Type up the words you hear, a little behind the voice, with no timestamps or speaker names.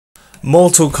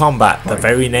Mortal Kombat, the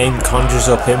very name conjures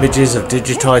up images of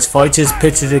digitized fighters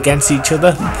pitted against each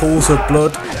other, pools of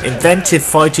blood, inventive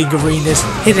fighting arenas,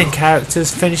 hidden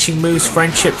characters, finishing moves,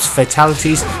 friendships,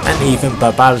 fatalities and even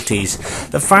babalities.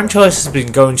 The franchise has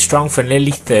been going strong for nearly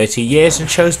 30 years and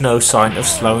shows no sign of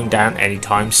slowing down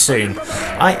anytime soon.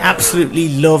 I absolutely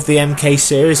love the MK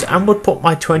series and would put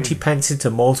my 20 pence into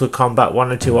Mortal Kombat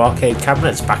 1 and 2 arcade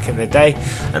cabinets back in the day,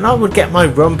 and I would get my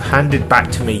rump handed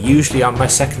back to me, usually on my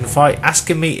second fight,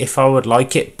 asking me if I would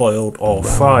like it boiled or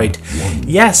fried.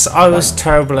 Yes, I was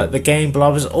terrible at the game, but I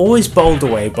was always bowled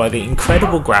away by the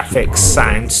incredible graphics,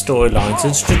 sound, storylines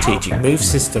and strategic move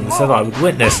systems that I would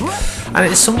witness, and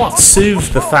it somewhat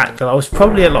soothed the fact that I was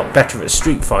probably a lot better at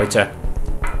Street Fighter.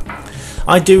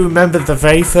 I do remember the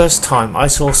very first time I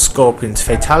saw Scorpion's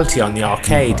fatality on the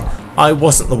arcade. I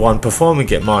wasn't the one performing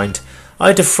it, mind. I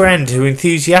had a friend who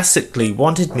enthusiastically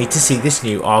wanted me to see this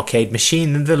new arcade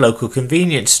machine in the local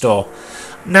convenience store.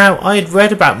 Now, I had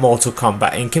read about Mortal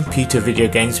Kombat in computer video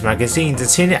games magazines and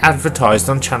seen it advertised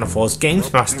on Channel 4's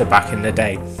Games Master back in the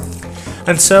day.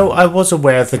 And so I was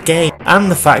aware of the game and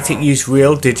the fact it used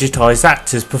real digitised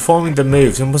actors performing the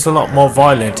moves and was a lot more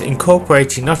violent,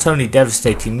 incorporating not only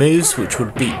devastating moves which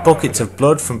would beat buckets of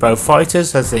blood from both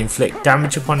fighters as they inflict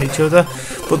damage upon each other,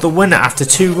 but the winner after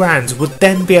 2 rounds would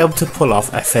then be able to pull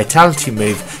off a fatality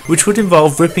move which would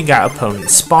involve ripping out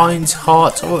opponents' spines,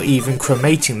 hearts or even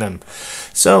cremating them.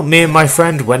 So me and my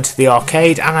friend went to the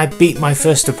arcade and I beat my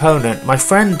first opponent. My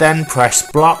friend then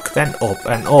pressed block, then up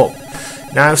and up.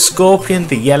 Now Scorpion,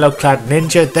 the yellow clad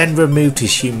ninja, then removed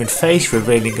his human face,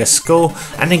 revealing a skull,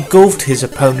 and engulfed his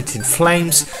opponent in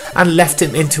flames and left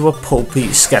him into a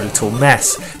pulpy skeletal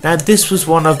mess. Now this was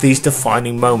one of these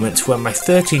defining moments where my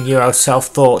 13-year-old self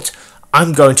thought,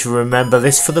 I'm going to remember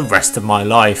this for the rest of my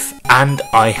life, and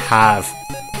I have.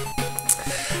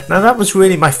 Now that was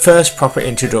really my first proper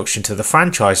introduction to the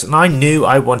franchise, and I knew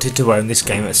I wanted to own this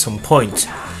game at some point.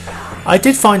 I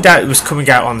did find out it was coming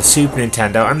out on the Super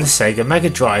Nintendo and the Sega Mega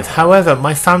Drive, however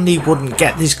my family wouldn't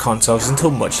get these consoles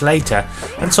until much later,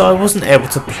 and so I wasn't able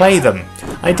to play them.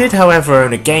 I did however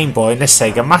own a Game Boy and a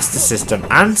Sega Master System,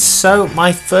 and so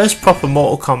my first proper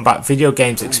Mortal Kombat video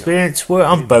games experience were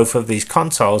on both of these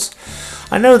consoles.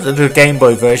 I know that the Game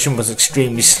Boy version was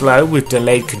extremely slow with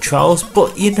delayed controls,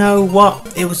 but you know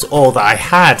what, it was all that I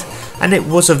had. And it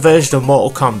was a version of Mortal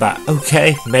Kombat.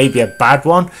 Okay, maybe a bad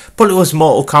one, but it was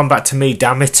Mortal Kombat to me,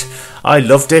 damn it. I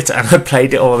loved it and I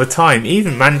played it all the time,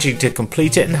 even managing to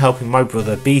complete it and helping my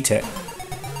brother beat it.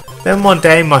 Then one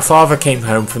day my father came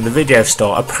home from the video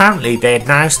store. Apparently they had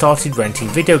now started renting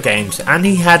video games and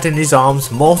he had in his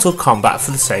arms Mortal Kombat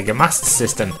for the Sega Master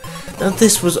System. Now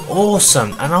this was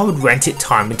awesome and I would rent it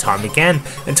time and time again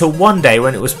until one day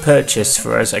when it was purchased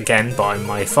for us again by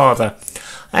my father.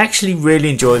 I actually really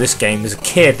enjoyed this game as a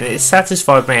kid and it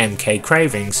satisfied my MK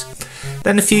cravings.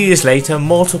 Then a few years later,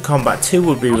 Mortal Kombat 2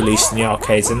 would be released in the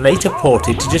arcades and later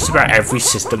ported to just about every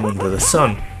system under the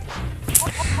sun.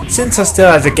 Since I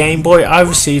still had a Game Boy, I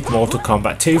received Mortal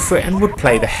Kombat 2 for it and would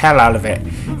play the hell out of it.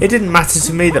 It didn't matter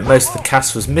to me that most of the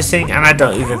cast was missing and I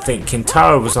don't even think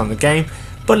Kintaro was on the game,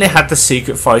 but it had the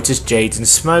secret fighters Jade and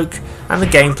Smoke and the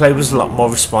gameplay was a lot more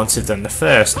responsive than the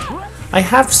first. I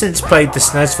have since played the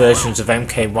SNES versions of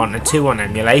MK1 and 2 on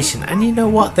emulation, and you know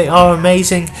what, they are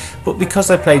amazing, but because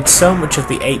I played so much of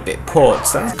the 8-bit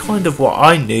ports, that's kind of what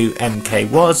I knew MK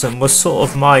was and was sort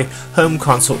of my home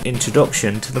console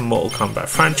introduction to the Mortal Kombat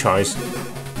franchise.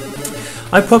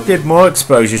 I probably had more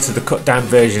exposure to the cut down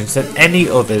versions than any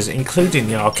others, including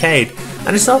the arcade,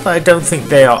 and it's not that I don't think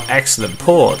they are excellent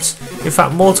ports. In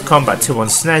fact, Mortal Kombat 2 on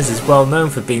SNES is well known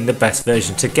for being the best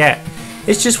version to get.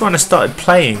 It's just when I started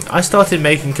playing, I started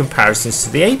making comparisons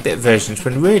to the 8-bit versions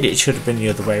when really it should have been the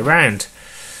other way around.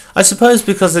 I suppose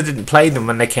because I didn't play them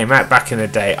when they came out back in the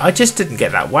day, I just didn't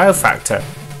get that wow factor.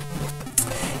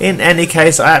 In any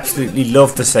case, I absolutely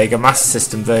loved the Sega Master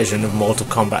System version of Mortal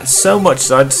Kombat so much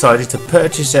that I decided to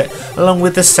purchase it along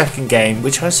with the second game,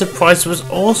 which I was surprised was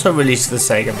also released to the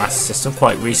Sega Master System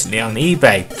quite recently on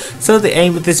eBay. So the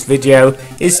aim of this video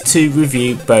is to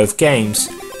review both games.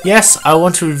 Yes, I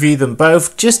want to review them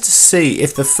both just to see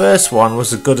if the first one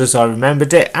was as good as I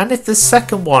remembered it and if the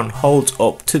second one holds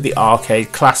up to the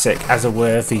arcade classic as a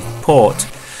worthy port.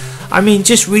 I mean,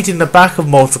 just reading the back of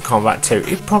Mortal Kombat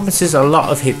 2, it promises a lot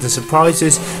of hidden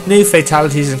surprises, new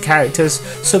fatalities and characters,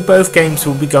 so both games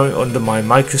will be going under my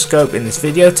microscope in this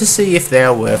video to see if they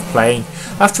are worth playing.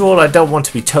 After all, I don't want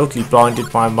to be totally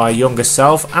blinded by my younger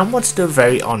self and want to do a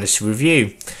very honest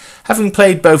review. Having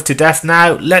played both to death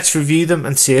now, let's review them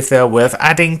and see if they are worth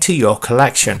adding to your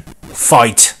collection.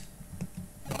 Fight!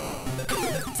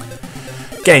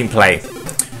 Gameplay.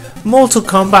 Mortal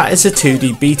Kombat is a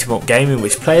 2D beat-em-up game in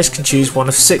which players can choose one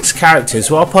of 6 characters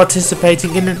while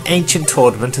participating in an ancient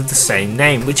tournament of the same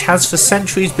name, which has for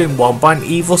centuries been won by an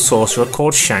evil sorcerer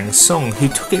called Shang Tsung, who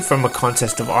took it from a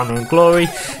contest of honour and glory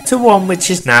to one which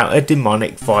is now a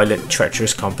demonic, violent,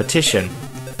 treacherous competition.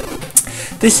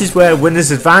 This is where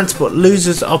winners advance but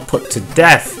losers are put to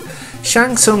death.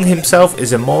 Shang Tsung himself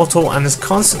is immortal and has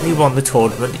constantly won the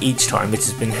tournament each time it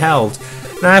has been held.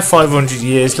 Now 500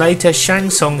 years later,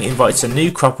 Shang Tsung invites a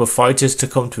new crop of fighters to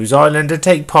come to his island and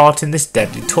take part in this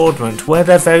deadly tournament where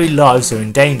their very lives are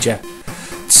in danger.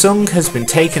 Tsung has been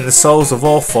taking the souls of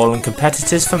all fallen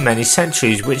competitors for many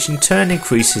centuries, which in turn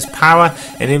increases power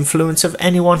and influence of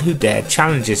anyone who dare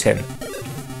challenges him.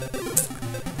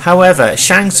 However,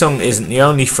 Shang Tsung isn't the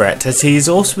only threat, as he has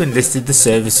also enlisted the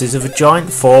services of a giant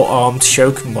 4-armed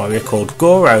Shokan warrior called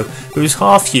Goro, who is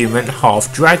half human,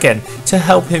 half dragon, to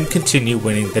help him continue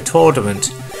winning the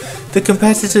tournament. The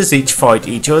competitors each fight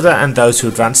each other, and those who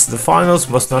advance to the finals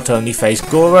must not only face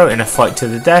Goro in a fight to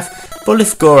the death, but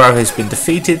if Goro has been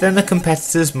defeated, then the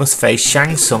competitors must face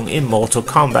Shang Tsung in Mortal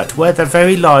Kombat, where their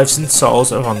very lives and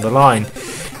souls are on the line.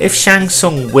 If Shang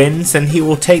Tsung wins, then he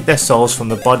will take their souls from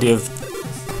the body of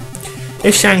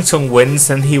If Shang Tsung wins,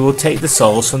 then he will take the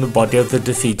souls from the body of the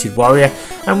defeated warrior,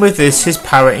 and with this his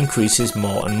power increases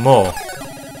more and more.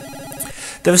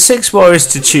 There are 6 warriors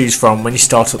to choose from when you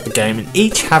start up the game, and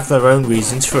each have their own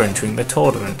reasons for entering the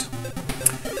tournament.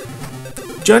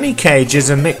 Johnny Cage is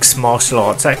a mixed martial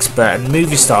arts expert and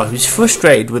movie star who is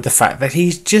frustrated with the fact that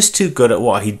he's just too good at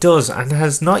what he does and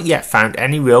has not yet found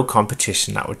any real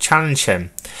competition that would challenge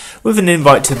him. With an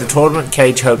invite to the tournament,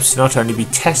 Cage hopes to not only be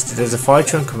tested as a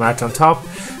fighter and come out on top,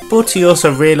 but he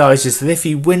also realises that if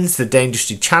he wins the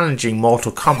dangerously challenging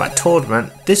Mortal Kombat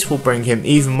tournament, this will bring him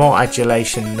even more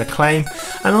adulation and acclaim,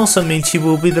 and also means he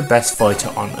will be the best fighter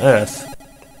on Earth.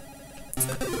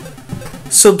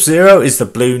 Sub-Zero is the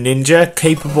blue ninja,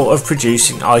 capable of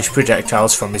producing ice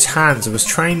projectiles from his hands, and was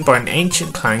trained by an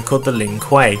ancient clan called the Lin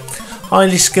Kuei.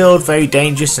 Highly skilled, very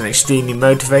dangerous and extremely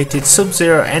motivated,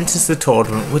 Sub-Zero enters the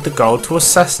tournament with the goal to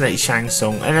assassinate Shang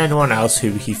Tsung and anyone else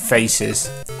who he faces.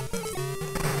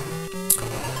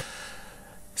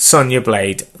 Sonya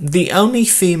Blade. The only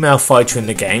female fighter in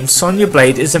the game, Sonya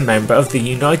Blade is a member of the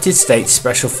United States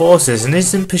Special Forces and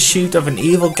is in pursuit of an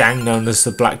evil gang known as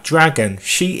the Black Dragon.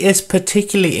 She is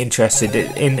particularly interested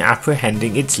in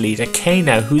apprehending its leader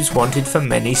Kano, who's wanted for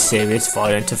many serious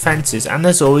violent offences and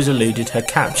has always eluded her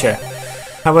capture.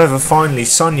 However, finally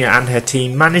Sonya and her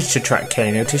team manage to track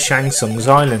Kano to Shang Tsung's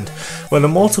island, where the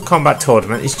Mortal Kombat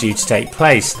tournament is due to take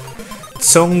place.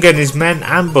 Tsung and his men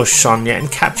ambush Sonya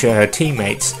and capture her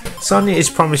teammates. Sonya is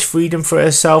promised freedom for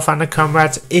herself and her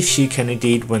comrades if she can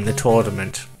indeed win the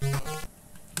tournament.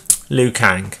 Liu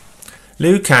Kang.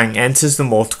 Liu Kang enters the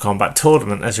Mortal Kombat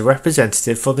tournament as a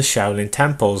representative for the Shaolin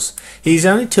Temples. He is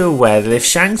only too aware that if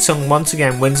Shang Tsung once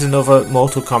again wins another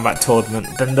Mortal Kombat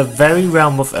tournament, then the very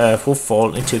realm of Earth will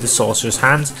fall into the sorcerer's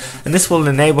hands, and this will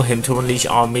enable him to unleash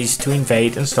armies to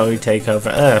invade and slowly take over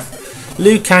Earth.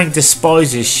 Liu Kang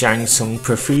despises Shang Tsung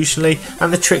profusely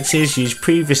and the tricks he has used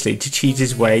previously to cheat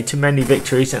his way to many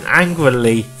victories, and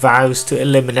angrily vows to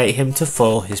eliminate him to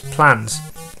foil his plans.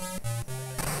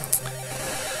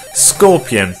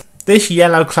 Scorpion. This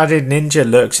yellow-cladded ninja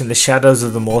lurks in the shadows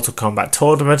of the Mortal Kombat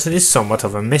tournament and is somewhat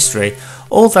of a mystery.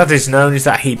 All that is known is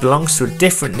that he belongs to a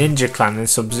different ninja clan than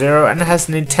Sub-Zero and has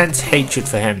an intense hatred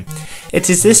for him.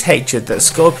 It is this hatred that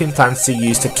Scorpion plans to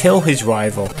use to kill his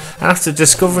rival, and after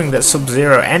discovering that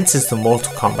Sub-Zero enters the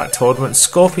Mortal Kombat tournament,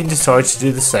 Scorpion decides to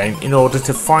do the same in order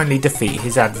to finally defeat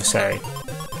his adversary.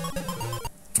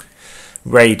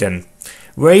 Raiden.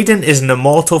 Raiden is an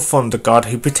immortal thunder god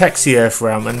who protects the Earth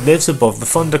realm and lives above the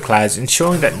thunderclouds,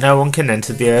 ensuring that no one can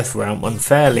enter the Earth realm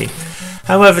unfairly.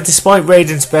 However, despite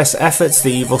Raiden's best efforts,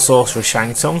 the evil sorcerer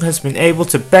Shang Tsung has been able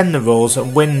to bend the rules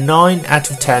and win 9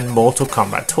 out of 10 Mortal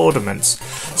Kombat tournaments.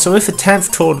 So if a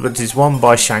 10th tournament is won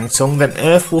by Shang Tsung, then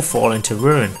Earth will fall into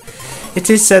ruin. It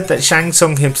is said that Shang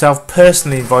Tsung himself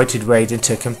personally invited Raiden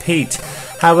to compete.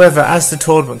 However, as the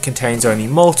tournament contains only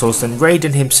mortals, then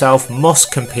Raiden himself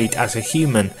must compete as a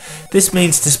human. This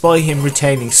means despite him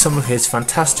retaining some of his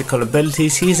fantastical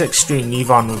abilities, he is extremely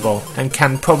vulnerable and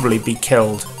can probably be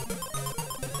killed.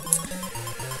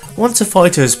 Once a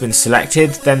fighter has been selected,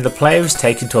 then the player is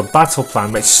taken to a battle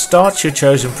plan which starts your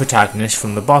chosen protagonist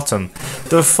from the bottom.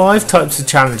 There are 5 types of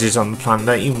challenges on the plan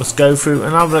that you must go through,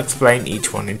 and I will explain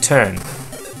each one in turn.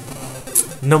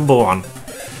 Number 1.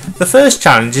 The first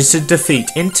challenge is to defeat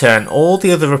in turn all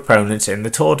the other opponents in the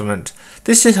tournament.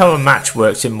 This is how a match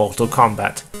works in Mortal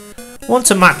Kombat. Once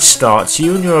a match starts,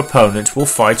 you and your opponent will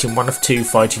fight in one of two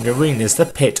fighting arenas, the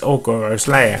pit or Goro's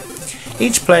lair.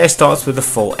 Each player starts with a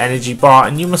full energy bar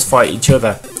and you must fight each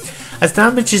other. As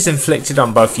damage is inflicted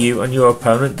on both you and your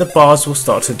opponent, the bars will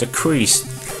start to decrease.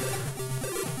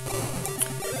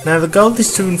 Now the goal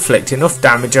is to inflict enough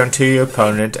damage onto your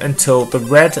opponent until the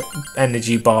red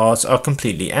energy bars are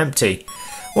completely empty.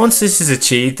 Once this is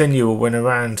achieved, then you will win a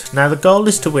round. Now the goal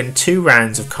is to win 2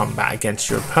 rounds of combat against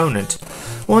your opponent.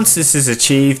 Once this is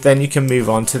achieved, then you can move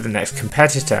on to the next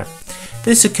competitor.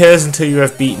 This occurs until you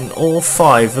have beaten all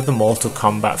 5 of the Mortal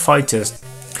Kombat fighters.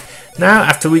 Now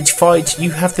after each fight,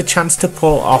 you have the chance to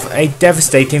pull off a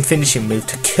devastating finishing move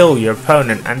to kill your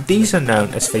opponent, and these are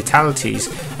known as fatalities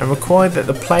and require that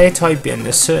the player type in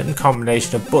a certain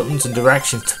combination of buttons and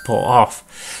directions to pull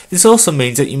off. This also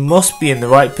means that you must be in the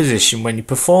right position when you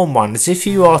perform one, as if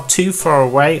you are too far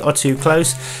away or too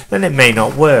close, then it may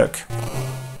not work.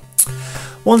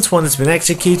 Once one has been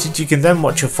executed, you can then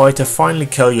watch your fighter finally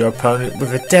kill your opponent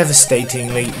with a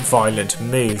devastatingly violent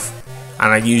move.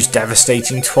 And I used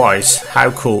devastating twice. How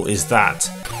cool is that?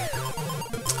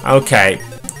 Okay,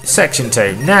 section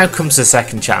 2. Now comes the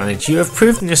second challenge. You have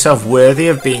proven yourself worthy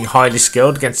of being highly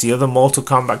skilled against the other Mortal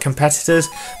Kombat competitors,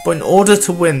 but in order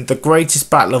to win the greatest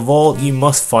battle of all, you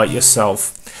must fight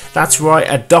yourself. That's right,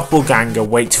 a doppelganger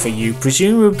waits for you,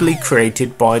 presumably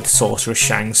created by the sorcerer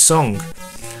Shang Tsung.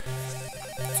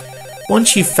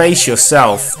 Once you face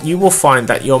yourself, you will find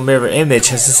that your mirror image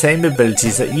has the same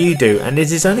abilities that you do, and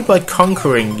it is only by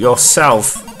conquering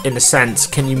yourself, in a sense,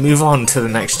 can you move on to the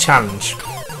next challenge.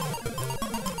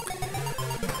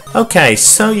 Okay,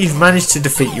 so you've managed to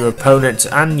defeat your opponent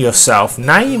and yourself.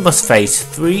 Now you must face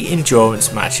 3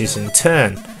 endurance matches in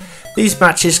turn. These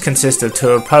matches consist of 2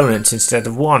 opponents instead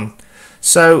of 1.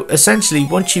 So essentially,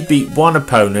 once you beat one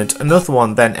opponent, another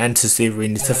one then enters the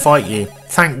arena to fight you.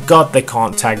 Thank God they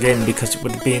can't tag in, because it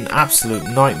would be an absolute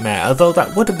nightmare, although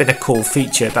that would have been a cool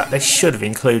feature that they should have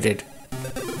included.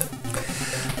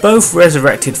 Both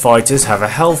resurrected fighters have a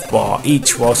health bar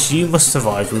each, whilst you must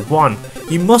survive with 1.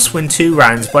 You must win 2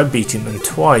 rounds by beating them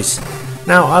twice.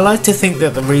 Now I like to think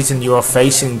that the reason you are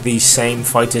facing these same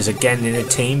fighters again in a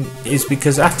team is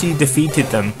because after you defeated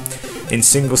them in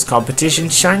singles competition,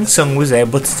 Shang Tsung was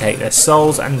able to take their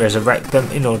souls and resurrect them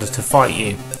in order to fight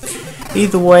you.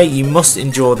 Either way, you must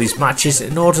endure these matches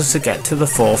in order to get to the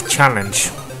 4th challenge.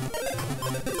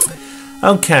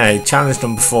 Okay, challenge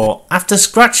number 4. After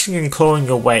scratching and clawing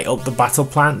your way up the battle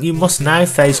plan, you must now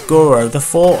face Goro, the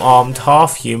 4-armed,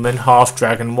 half-human,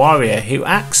 half-dragon warrior who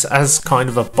acts as kind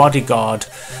of a bodyguard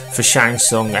for Shang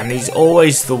Tsung, and he's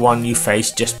always the one you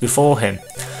face just before him.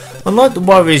 Unlike the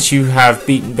warriors you have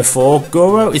beaten before,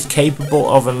 Goro is capable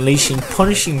of unleashing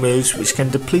punishing moves which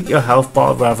can deplete your health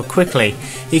bar rather quickly.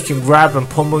 He can grab and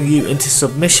pummel you into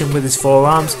submission with his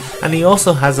forearms, and he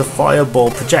also has a fireball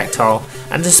projectile,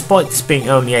 and despite this being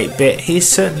only 8-bit, he is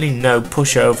certainly no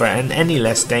pushover and any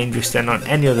less dangerous than on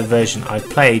any other version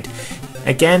I've played.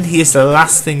 Again, he is the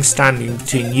last thing standing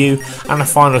between you and a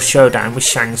final showdown with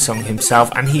Shang Tsung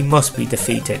himself, and he must be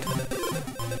defeated.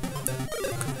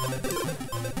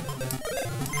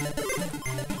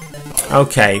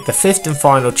 Okay, the 5th and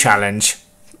final challenge.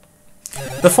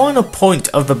 The final point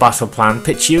of the battle plan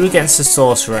pits you against the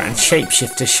sorcerer and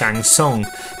shapeshifter Shang Tsung.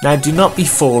 Now do not be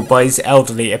fooled by his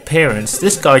elderly appearance.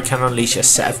 This guy can unleash a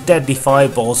set of deadly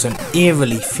fireballs and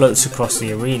eerily floats across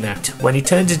the arena. When he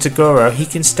turns into Goro, he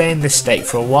can stay in this state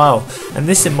for a while, and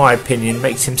this in my opinion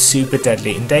makes him super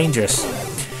deadly and dangerous.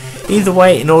 Either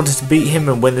way, in order to beat him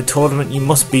and win the tournament, you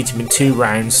must beat him in 2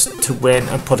 rounds to win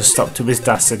and put a stop to his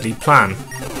dastardly plan.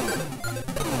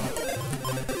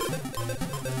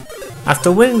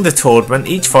 After winning the tournament,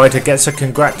 each fighter gets a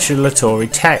congratulatory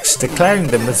text declaring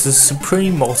them as the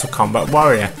supreme Mortal Kombat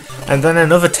warrior, and then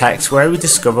another text where we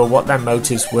discover what their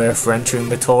motives were for entering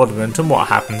the tournament and what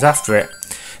happens after it.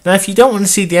 Now if you don't want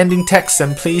to see the ending text,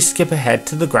 then please skip ahead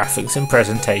to the graphics and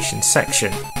presentation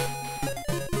section.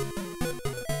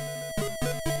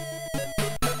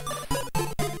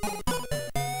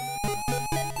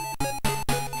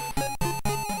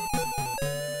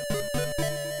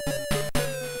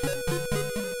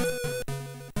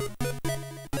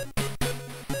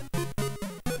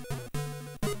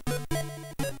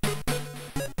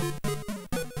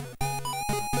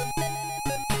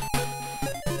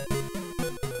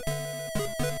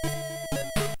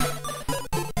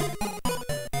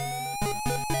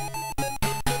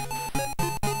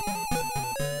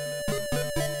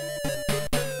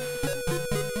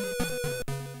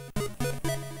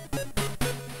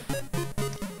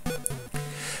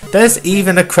 There's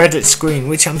even a credit screen,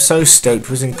 which I'm so stoked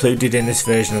was included in this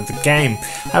version of the game.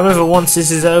 However, once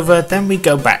this is over, then we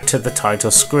go back to the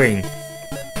title screen.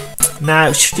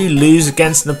 Now, should you lose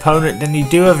against an opponent, then you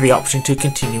do have the option to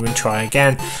continue and try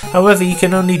again. However, you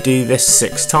can only do this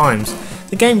 6 times.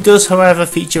 The game does, however,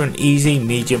 feature an easy,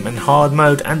 medium and hard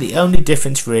mode, and the only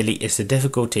difference really is the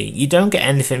difficulty. You don't get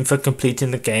anything for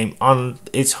completing the game on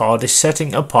its hardest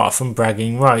setting apart from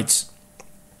bragging rights.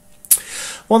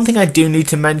 One thing I do need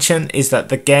to mention is that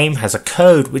the game has a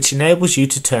code which enables you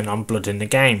to turn on blood in the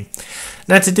game.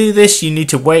 Now, to do this, you need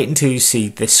to wait until you see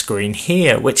this screen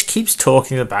here, which keeps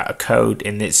talking about a code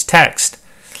in its text.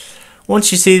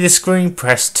 Once you see the screen,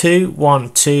 press 2, 1,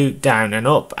 2 down and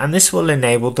up, and this will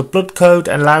enable the blood code,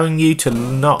 allowing you to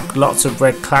knock lots of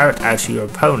red claret out of your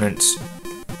opponents.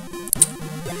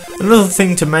 Another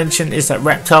thing to mention is that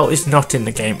Reptile is not in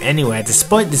the game anywhere,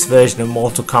 despite this version of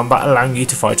Mortal Kombat allowing you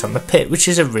to fight on the pit, which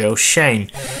is a real shame.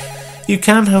 You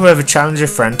can, however, challenge a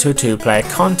friend to a 2-player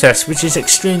contest, which is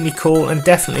extremely cool and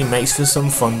definitely makes for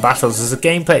some fun battles, as the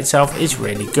gameplay itself is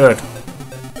really good.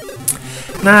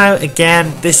 Now,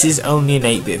 again, this is only an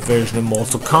 8-bit version of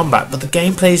Mortal Kombat, but the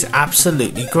gameplay is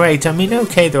absolutely great. I mean,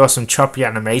 okay, there are some choppy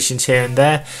animations here and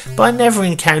there, but I never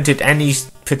encountered any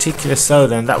particular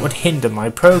slowdown that would hinder my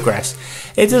progress.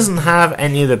 It doesn't have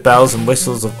any of the bells and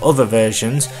whistles of other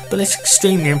versions, but it's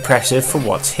extremely impressive for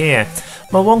what's here.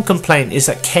 My one complaint is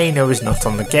that Kano is not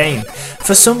on the game.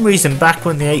 For some reason, back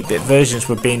when the 8-bit versions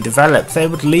were being developed, they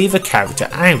would leave a character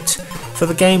out. For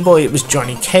the Game Boy, it was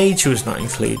Johnny Cage who was not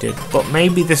included, but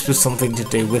maybe this was something to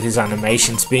do with his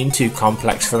animations being too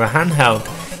complex for the handheld,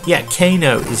 yet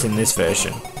Kano is in this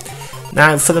version.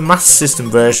 Now, for the Master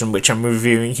System version which I'm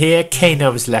reviewing here,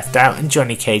 Kano was left out and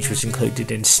Johnny Cage was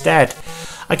included instead.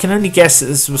 I can only guess that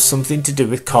this was something to do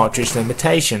with cartridge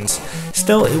limitations.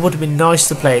 Still, it would have been nice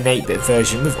to play an 8-bit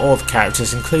version with all the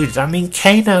characters included. I mean,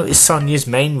 Kano is Sonya's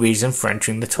main reason for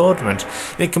entering the tournament,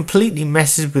 and it completely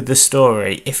messes with the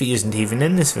story if he isn't even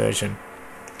in this version.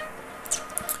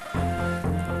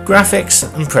 Graphics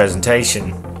and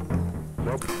presentation.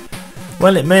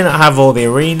 Well, it may not have all the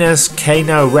arenas,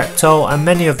 Kano, Reptile and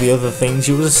many of the other things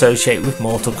you would associate with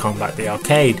Mortal Kombat the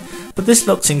arcade, but this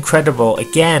looks incredible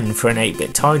again for an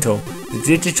 8-bit title. The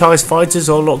digitised fighters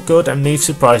all look good and move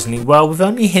surprisingly well, with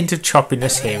only a hint of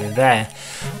choppiness here and there.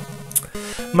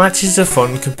 Matches are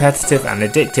fun, competitive and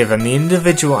addictive, and the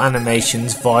individual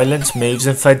animations, violence, moves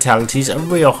and fatalities are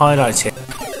real highlights here.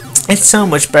 It's so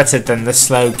much better than the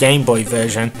slow Game Boy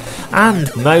version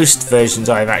and most versions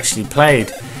I've actually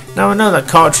played. Now, I know that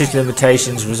cartridge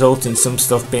limitations result in some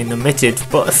stuff being omitted,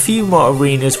 but a few more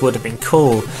arenas would have been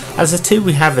cool, as the 2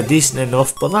 we have are decent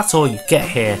enough, but that's all you get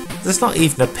here. There's not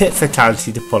even a pit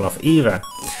fatality to pull off either.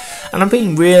 And I'm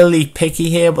being really picky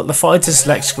here, but the fighter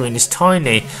select screen is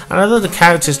tiny, and although the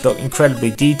characters look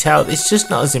incredibly detailed, it's just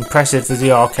not as impressive as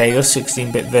the arcade or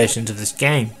 16-bit versions of this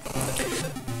game.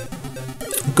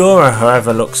 Goro,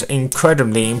 however, looks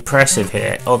incredibly impressive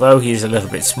here, although he is a little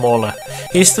bit smaller.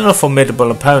 He is still a formidable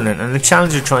opponent, and the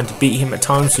challenge of trying to beat him at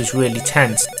times was really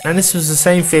tense, and this was the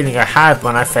same feeling I had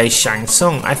when I faced Shang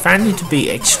Tsung. I found him to be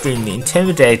extremely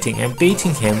intimidating, and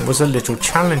beating him was a little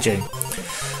challenging.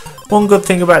 One good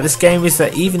thing about this game is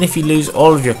that even if you lose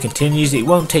all of your continues, it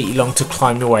won't take you long to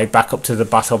climb your way back up to the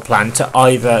battle plan to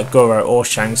either Goro or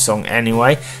Shang Tsung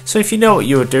anyway, so if you know what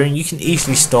you are doing, you can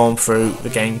easily storm through the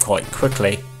game quite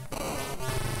quickly.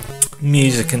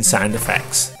 Music and sound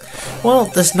effects. Well,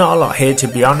 there's not a lot here, to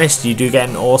be honest. You do get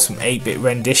an awesome 8-bit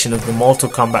rendition of the Mortal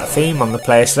Kombat theme on the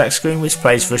player select screen, which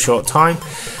plays for a short time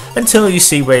until you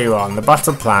see where you are on the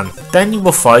battle plan. Then you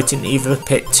will fight in either the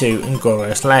Pit 2 and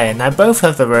Goro's Lair. Now, both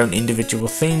have their own individual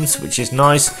themes, which is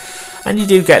nice, and you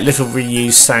do get little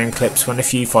reused sound clips when a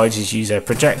few fighters use their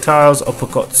projectiles,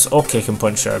 uppercuts or kick and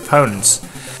punch their opponents.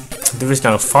 There is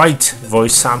no fight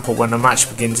voice sample when a match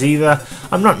begins either.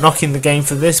 I'm not knocking the game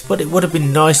for this, but it would have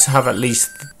been nice to have at least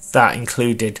that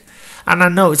included. And I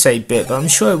know it's 8-bit, but I'm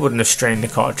sure it wouldn't have strained the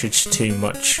cartridge too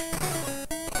much.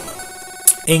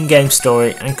 In-game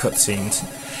story and cutscenes.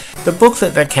 The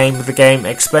booklet that came with the game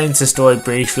explains the story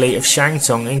briefly of Shang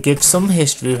Tsung and gives some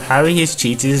history of how he has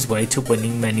cheated his way to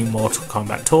winning many Mortal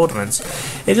Kombat tournaments.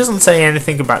 It doesn't say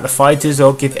anything about the fighters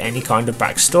or give any kind of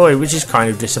backstory, which is kind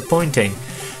of disappointing.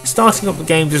 Starting up the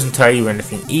game doesn't tell you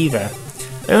anything either.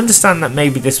 I understand that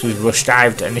maybe this was rushed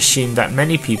out and assumed that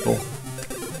many people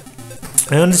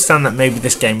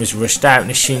this game was rushed out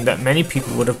and assumed that many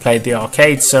people would have played the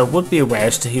arcade, so would be aware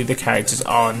as to who the characters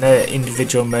are and their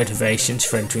individual motivations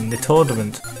for entering the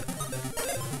tournament.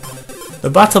 The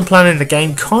battle plan in the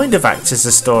game kind of acts as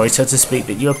a story, so to speak,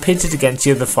 that you are pitted against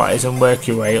the other fighters and work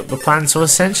your way up the plan, so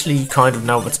essentially you kind of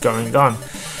know what's going on.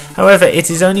 However, it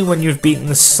is only when you've beaten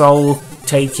the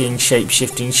soul-taking,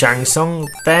 shape-shifting Shang Tsung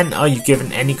then are you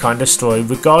given any kind of story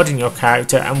regarding your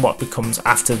character and what becomes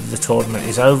after the tournament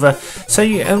is over, so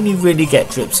you only really get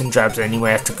drips and drabs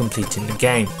anyway after completing the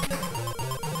game.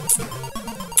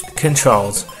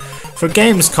 Controls. For a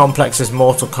game as complex as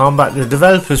Mortal Kombat, the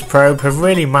developers probe have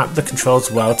really mapped the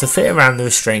controls well to fit around the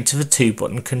restraints of a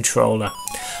 2-button controller.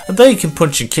 Although you can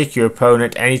punch and kick your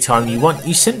opponent anytime you want,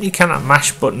 you simply cannot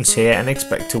mash buttons here and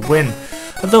expect to win.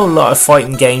 Although a lot of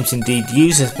fighting games indeed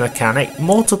use this mechanic,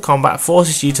 Mortal Kombat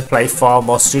forces you to play far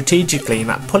more strategically in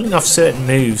that pulling off certain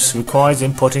moves requires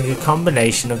inputting a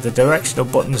combination of the directional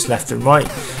buttons left and right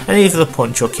and either the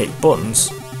punch or kick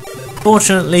buttons.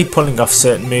 Fortunately, pulling off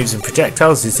certain moves and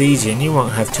projectiles is easy and you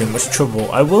won't have too much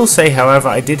trouble. I will say, however,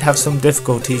 I did have some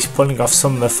difficulties pulling off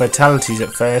some of the fatalities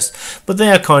at first, but they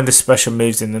are kind of special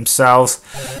moves in themselves.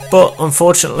 But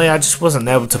unfortunately, I just wasn't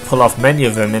able to pull off many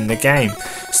of them in the game.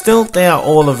 Still, they are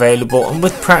all available and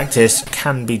with practice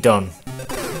can be done.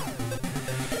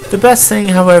 The best thing,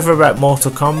 however, about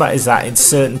Mortal Kombat is that at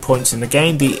certain points in the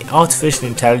game the artificial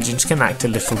intelligence can act a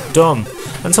little dumb,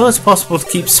 and so it's possible to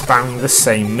keep spamming the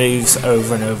same moves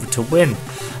over and over to win.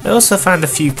 I also found a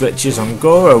few glitches on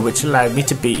Goro which allowed me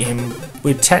to beat him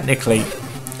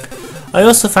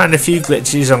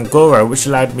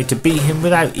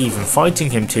without even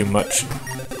fighting him too much.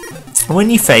 When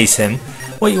you face him,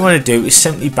 what you want to do is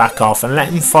simply back off and let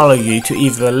him follow you to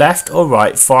either the left or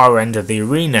right far end of the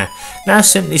arena. Now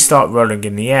simply start rolling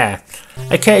in the air.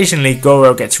 Occasionally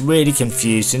Goro gets really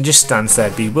confused and just stands there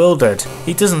bewildered.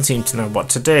 He doesn't seem to know what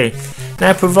to do.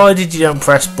 Now provided you don't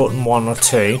press button 1 or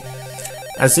 2,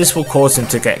 as this will cause him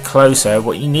to get closer,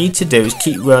 what you need to do is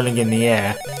keep rolling in the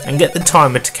air and get the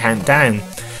timer to count down.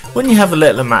 When you have a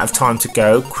little amount of time to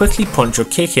go, quickly punch or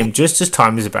kick him just as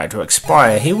time is about to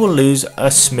expire. He will lose a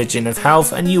smidgen of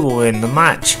health and you will win the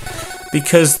match,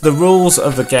 because the rules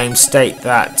of the game state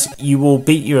that you will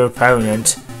beat your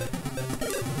opponent.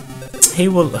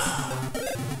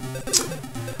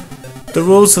 The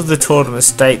rules of the tournament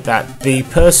state that the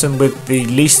person with the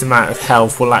least amount of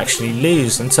health will actually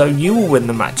lose, and so you will win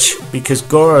the match because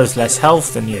Goro has less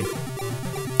health than you.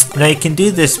 Now you can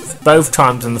do this both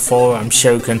times on the forearm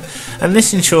Shokan, and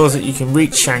this ensures that you can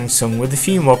reach Shang Tsung with a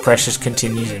few more precious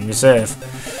continues in reserve.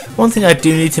 One thing I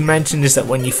do need to mention is that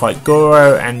when you fight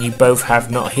Goro and you both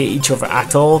have not hit each other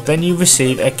at all, then you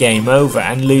receive a game over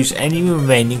and lose any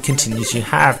remaining continues you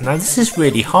have. Now this is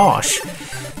really harsh.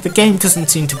 The game doesn't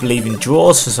seem to believe in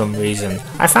draws for some reason.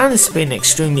 I found this to be an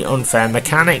extremely unfair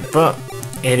mechanic, but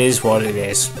it is what it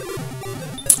is.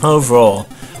 Overall,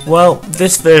 well,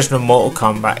 this version of Mortal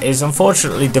Kombat is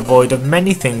unfortunately devoid of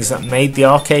many things that made the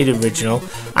arcade original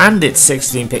and its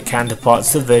 16-bit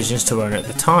counterparts the versions to run at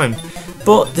the time,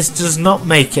 but this does not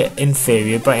make it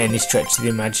inferior by any stretch of the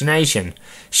imagination.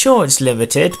 Sure, it's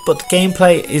limited, but the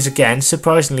gameplay is again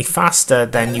surprisingly faster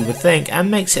than you would think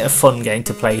and makes it a fun game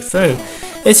to play through.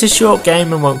 It's a short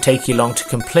game and won't take you long to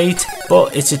complete,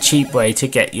 but it's a cheap way to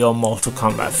get your Mortal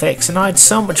Kombat fix, and I had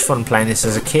so much fun playing this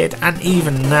as a kid, and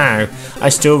even now I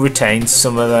still retain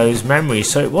some of those memories,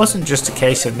 so it wasn't just a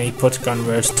case of me putting on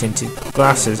rose tinted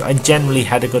glasses. I generally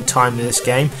had a good time in this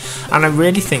game, and I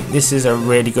really think this is a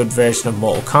really good version of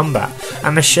Mortal Kombat,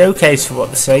 and a showcase for what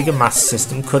the Sega Master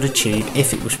System could achieve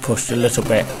if it was pushed a little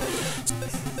bit.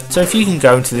 So if you can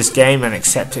go into this game and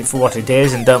accept it for what it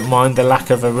is and don't mind the lack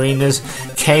of arenas,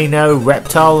 Kano,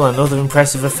 Reptile and other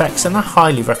impressive effects, then I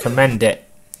highly recommend it.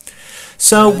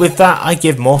 So with that, I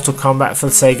give Mortal Kombat for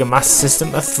the Sega Master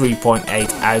System a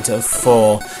 3.8 out of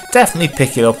 4. Definitely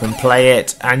pick it up and play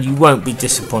it and you won't be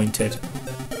disappointed.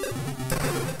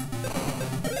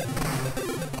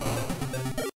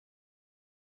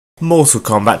 Mortal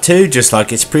Kombat 2, just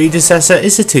like its predecessor,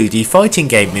 is a 2D fighting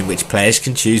game in which players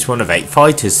can choose one of 8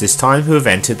 fighters this time who have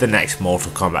entered the next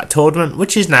Mortal Kombat tournament,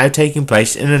 which is now taking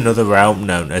place in another realm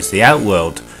known as the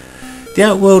Outworld. The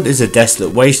Outworld is a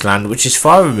desolate wasteland which is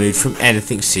far removed from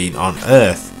anything seen on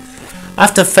Earth.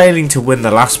 After failing to win the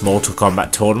last Mortal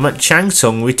Kombat tournament, Shang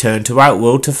Tsung returned to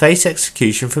Outworld to face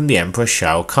execution from the Emperor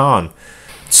Shao Kahn.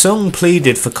 Tsung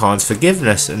pleaded for Khan's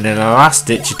forgiveness, and in a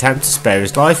last-ditch attempt to spare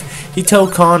his life, he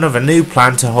told Khan of a new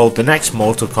plan to hold the next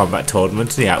Mortal Kombat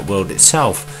tournament in the Outworld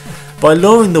itself. By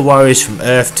luring the warriors from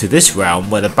Earth to this realm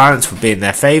where the balance would be in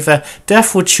their favour,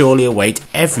 death would surely await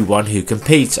everyone who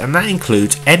competes, and that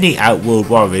includes any Outworld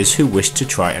warriors who wish to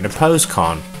try and oppose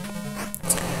Khan.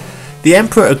 The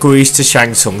Emperor agrees to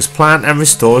Shang Tsung's plan and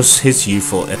restores his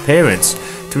youthful appearance.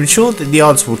 To ensure that the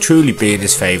odds will truly be in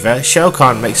his favour, Shao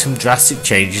Kahn makes some drastic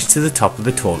changes to the top of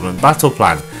the tournament battle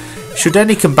plan. Should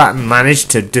any combatant manage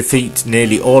to defeat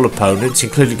nearly all opponents,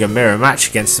 including a mirror match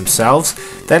against themselves,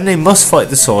 then they must fight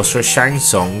the sorcerer Shang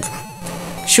Tsung.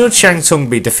 Should Shang Tsung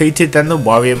be defeated, then the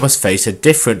warrior must face a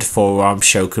different 4-armed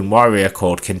Shokan warrior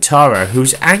called Kintaro, who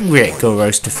is angry at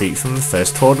Goro's defeat from the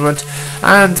first tournament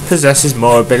and possesses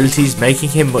more abilities, making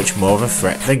him much more of a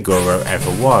threat than Goro ever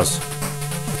was.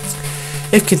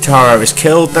 If Kintaro is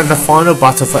killed, then the final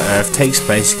battle for Earth takes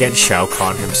place against Shao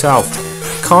Kahn himself.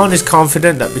 Kahn is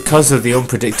confident that because of the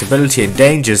unpredictability and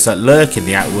dangers that lurk in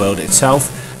the Outworld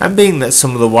itself, and being that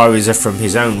some of the warriors are from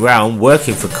his own realm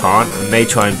working for Kahn and may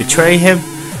try and betray him,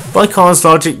 by Kahn's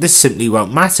logic this simply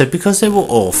won't matter because they will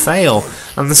all fail,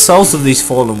 and the souls of these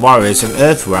fallen warriors in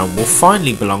Earthrealm will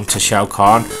finally belong to Shao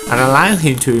Kahn and allow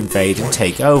him to invade and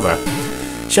take over.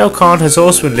 Shao Kahn has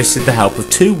also enlisted the help of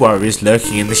 2 warriors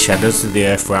lurking in the shadows of the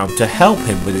Earthrealm to help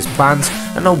him with his plans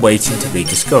and are waiting to be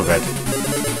discovered.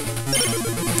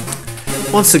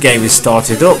 Once the game is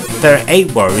started up, there are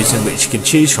 8 warriors in which you can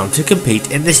choose from to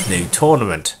compete in this new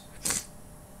tournament.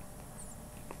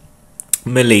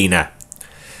 Mileena.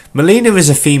 Mileena is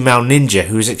a female ninja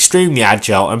who is extremely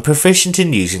agile and proficient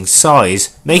in using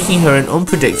size, making her an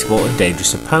unpredictable and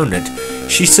dangerous opponent.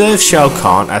 She serves Shao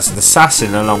Kahn as an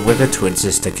assassin along with her twin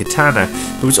sister Kitana,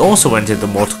 who has also entered the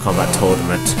Mortal Kombat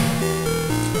tournament.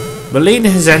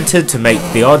 Mileena has entered to make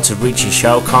the odds of reaching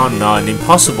Shao Kahn nigh and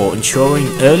impossible, ensuring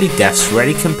early deaths for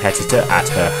any competitor at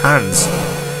her hands.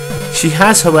 She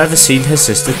has however seen her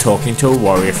sister talking to a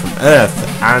warrior from Earth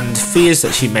and fears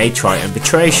that she may try and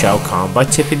betray Shao Kahn by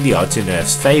tipping the odds in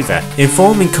Earth's favour.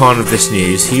 Informing Kahn of this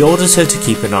news, he orders her to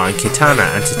keep an eye on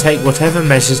Kitana and to take whatever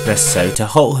measures necessary to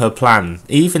halt her plan,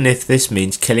 even if this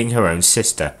means killing her own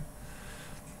sister.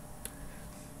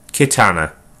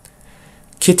 Kitana.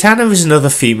 Kitana is another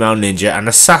female ninja and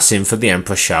assassin for the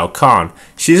Emperor Shao Kahn.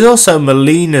 She is also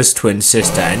Mileena's twin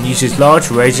sister and uses large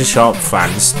razor-sharp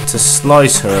fangs to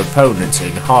slice her opponents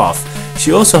in half.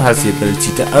 She also has the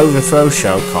ability to overthrow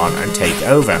Shao Kahn and take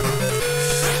over.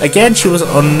 Again, she was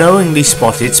unknowingly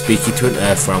spotted speaking to an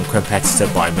Earthrealm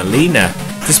competitor by Mileena.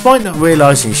 Despite not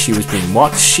realising she was being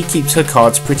watched, she keeps her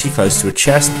cards pretty close to her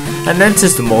chest and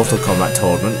enters the Mortal Kombat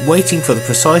tournament, waiting for the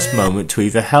precise moment to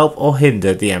either help or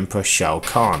hinder the Emperor Shao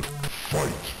Kahn.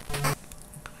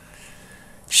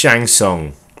 Shang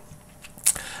Tsung.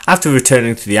 After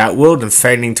returning to the Outworld and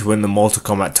failing to win the Mortal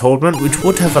Kombat tournament, which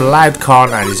would have allowed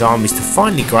Kahn and his armies to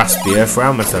finally grasp the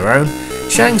Earthrealm as their own,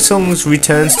 Shang Tsung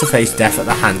returns to face death at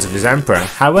the hands of his emperor.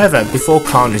 However, before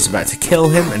Kahn is about to kill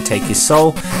him and take his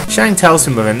soul, Shang tells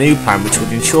him of a new plan which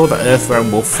would ensure that Earthrealm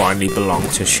will finally belong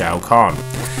to Shao Kahn.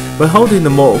 By holding the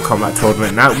Mortal Kombat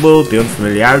tournament in Outworld, the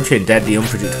unfamiliarity and deadly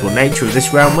unpredictable nature of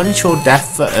this realm will ensure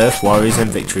death for Earth warriors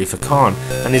and victory for Kahn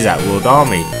and his Outworld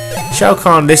army. Shao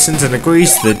Kahn listens and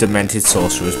agrees to the demented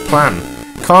sorcerer's plan.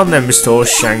 Kahn then restores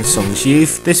Shang Tsung's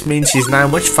youth. This means she is now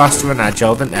much faster and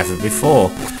agile than ever before.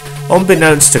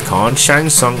 Unbeknownst to Kahn, Shang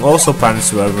Tsung also plans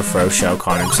to overthrow Shao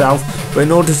Kahn himself, but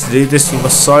in order to do this he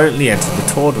must silently enter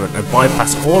the tournament and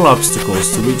bypass all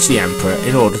obstacles to reach the Emperor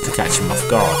in order to catch him off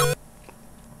guard.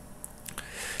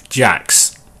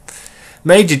 Jax.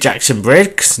 Major Jackson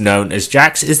Briggs, known as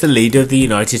Jax, is the leader of the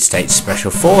United States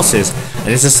Special Forces and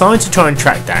is assigned to try and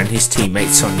track down his teammate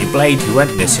Sonya Blade, who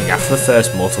went missing after the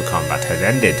first Mortal Kombat had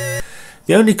ended.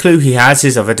 The only clue he has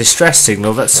is of a distress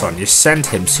signal that Sonya sent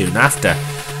him soon after.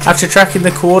 After tracking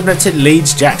the coordinates, it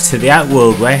leads Jax to the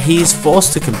Outworld, where he is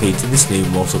forced to compete in this new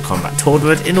Mortal Kombat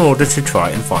tournament in order to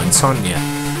try and find Sonya.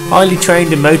 Highly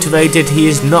trained and motivated, he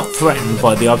is not threatened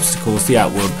by the obstacles the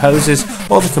Outworld poses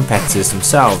or the competitors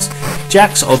themselves.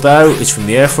 Jax, although is from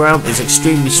the Earthrealm, is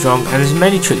extremely strong and has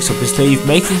many tricks up his sleeve,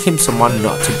 making him someone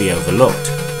not to be overlooked.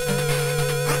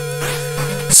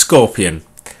 Scorpion.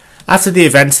 After the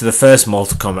events of the first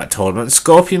Mortal Kombat tournament,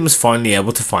 Scorpion was finally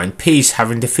able to find peace,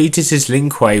 having defeated his Lin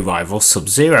Kuei rival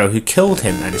Sub-Zero, who killed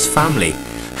him and his family.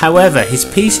 However, his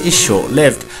peace is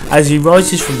short-lived, as he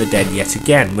rises from the dead yet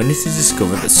again when it is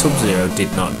discovered that Sub-Zero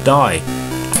did not die,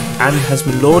 and has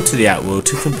been lured to the Outworld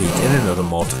to compete in another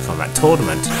Mortal Kombat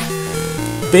tournament.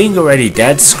 Being already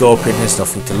dead, Scorpion has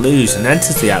nothing to lose and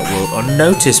enters the Outworld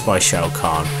unnoticed by Shao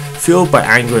Kahn. Fueled by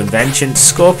anger and vengeance,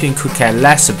 Scorpion could care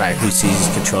less about who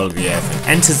seizes control of the Earth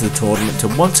and enters the tournament to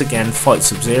once again fight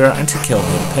Sub-Zero and to kill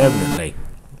him permanently.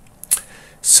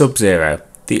 Sub-Zero.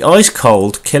 The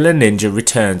ice-cold killer ninja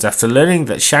returns after learning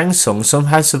that Shang Tsung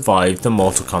somehow survived the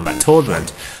Mortal Kombat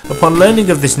tournament. Upon learning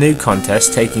of this new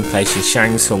contest taking place in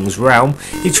Shang Tsung's realm,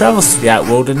 he travels to the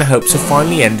Outworld in the hopes of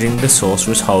finally ending the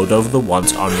sorcerer's hold over the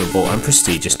once honourable and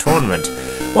prestigious tournament.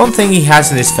 One thing he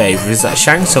has in his favour is that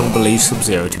Shang Tsung believes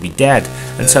Sub-Zero to be dead,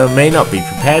 and so may not be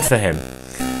prepared for him.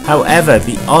 However,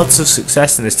 the odds of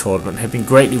success in this tournament have been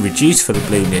greatly reduced for the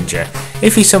Blue Ninja.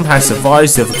 If he somehow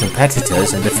survives the other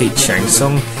competitors and defeats Shang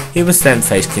Tsung, he must then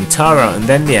face Kintaro and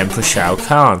then the Emperor Shao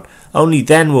Kahn. Only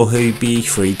then will he be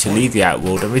free to leave the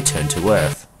Outworld and return to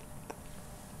Earth.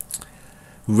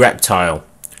 Reptile.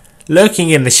 Lurking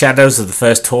in the shadows of the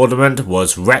first tournament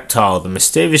was Reptile, the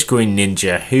mysterious green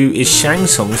ninja who is Shang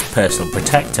Tsung's personal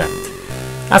protector.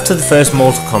 After the first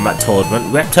Mortal Kombat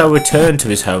tournament, Reptile returned to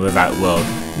his home of Outworld.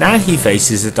 Now he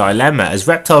faces a dilemma as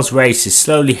Reptile's race is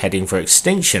slowly heading for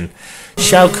extinction.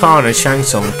 Shao Kahn and Shang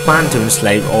Tsung plan to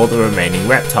enslave all the remaining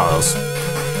reptiles.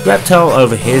 Reptile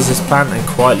overhears this plan and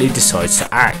quietly decides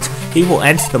to act. He will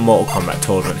enter the Mortal Kombat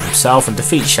tournament himself and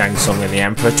defeat Shang Tsung and the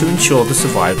Emperor to ensure the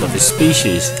survival of his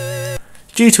species.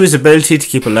 Due to his ability to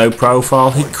keep a low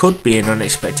profile, he could be an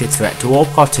unexpected threat to all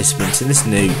participants in this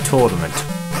new tournament.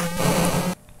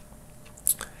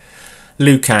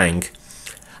 Liu Kang.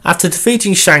 After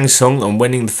defeating Shang Tsung and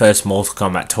winning the first Mortal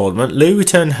Kombat tournament, Liu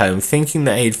returned home thinking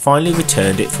that he had finally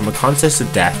returned it from a contest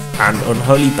of death and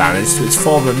unholy balance to its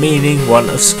former meaning, one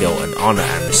of skill and honour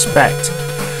and respect.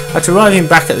 After arriving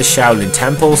back at the Shaolin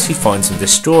temples, he finds them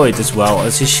destroyed as well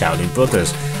as his Shaolin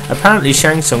brothers. Apparently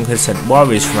Shang Tsung had sent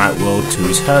warriors from Outworld to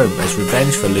his home as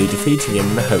revenge for Liu defeating him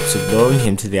in the hopes of luring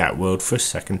him to the Outworld for a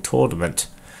second tournament.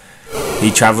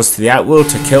 He travels to the Outworld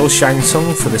to kill Shang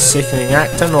Tsung for the sickening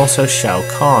act and also Shao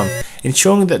Kahn,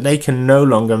 ensuring that they can no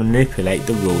longer manipulate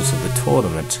the rules of the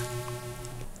tournament.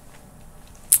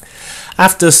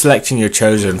 After selecting your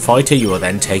chosen fighter, you are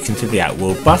then taken to the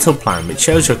Outworld battle plan, which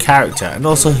shows your character and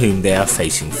also whom they are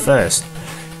facing first.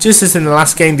 Just as in the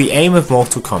last game, the aim of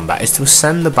Mortal Kombat is to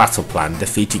ascend the battle plan,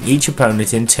 defeating each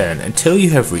opponent in turn until you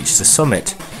have reached the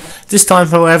summit. This time,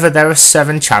 however, there are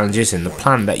 7 challenges in the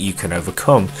plan that you can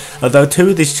overcome, although 2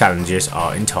 of these challenges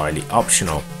are entirely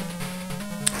optional.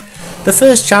 The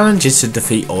first challenge is to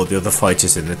defeat all the other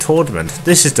fighters in the tournament.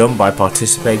 This is done by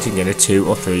participating in a 2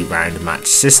 or 3 round match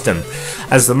system.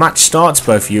 As the match starts,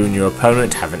 both you and your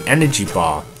opponent have an energy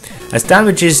bar. As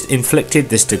damage is inflicted,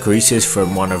 this decreases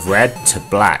from one of red to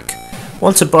black.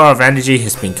 Once a bar of energy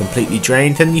has been completely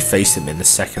drained, then you face them in the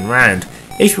second round.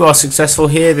 If you are successful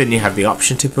here, then you have the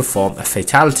option to perform a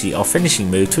fatality or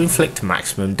finishing move to inflict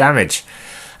maximum damage.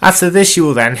 After this, you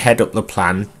will then head up the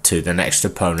plan to the next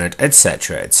opponent,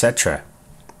 etc, etc.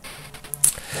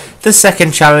 The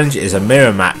second challenge is a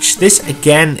mirror match. This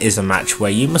again is a match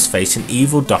where you must face an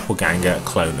evil doppelganger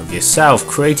clone of yourself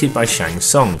created by Shang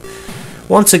Tsung.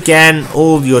 Once again,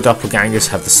 all your doppelgangers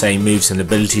have the same moves and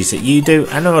abilities that you do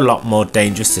and are a lot more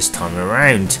dangerous this time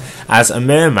around, as a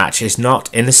mirror match is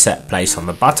not in a set place on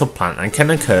the battle plan and can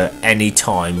occur any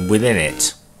time within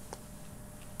it.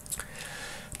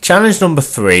 Challenge number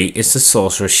 3 is the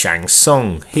sorcerer Shang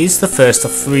Tsung. He is the first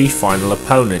of 3 final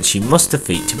opponents you must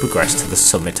defeat to progress to the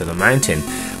summit of the mountain.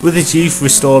 With his youth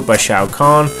restored by Shao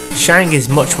Kahn, Shang is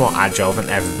much more agile than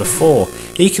ever before.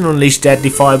 He can unleash deadly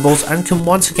fireballs and can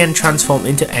once again transform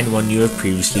into anyone you have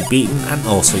previously beaten and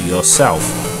also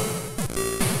yourself.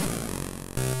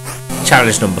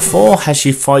 Challenge number 4 has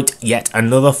you fight yet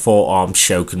another 4-armed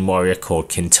Shogun warrior called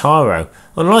Kintaro.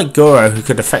 Unlike Goro, who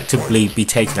could effectively be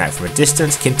taken out from a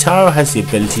distance, Kintaro has the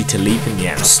ability to leap in the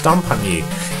air and stomp on you.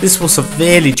 This will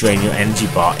severely drain your energy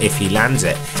bar if he lands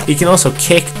it. He can also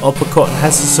kick, uppercut and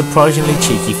has a surprisingly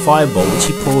cheeky fireball which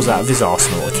he pulls out of his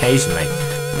arsenal occasionally.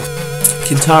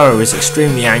 Kintaro is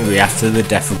extremely angry after the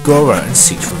death of Goro and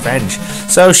seeks revenge,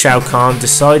 so Shao Kahn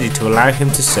decided to allow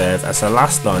him to serve as the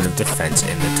last line of defense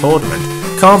in the tournament.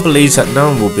 Kahn believes that no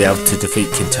one will be able to defeat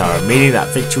Kintaro, meaning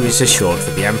that victory is assured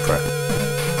for the Emperor.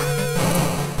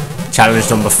 Challenge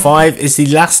number 5 is the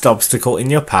last obstacle in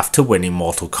your path to winning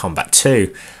Mortal Kombat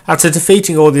 2. After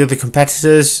defeating all the other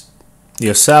competitors,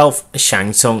 yourself,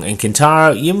 Shang Tsung and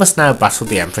Kintaro, you must now battle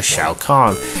the Emperor Shao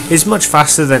Kahn. He is much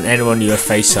faster than anyone you have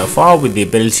faced so far, with the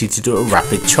ability to do a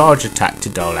rapid charge attack to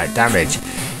dole out damage.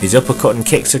 His uppercut and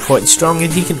kicks are quite strong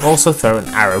and he can also throw an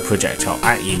arrow projectile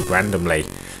at you randomly.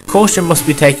 Caution must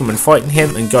be taken when fighting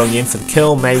him, and going in for the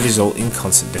kill may result in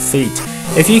constant defeat.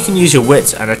 If you can use your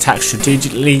wits and attack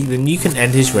strategically, then you can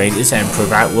end his reign as Emperor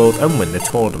of Outworld and win the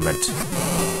tournament.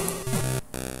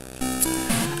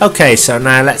 Okay, so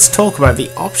now let's talk about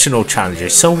the optional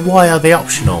challenges. So why are they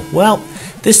optional? Well,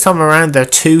 this time around there are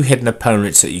 2 hidden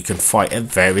opponents that you can fight at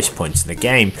various points in the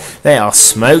game. They are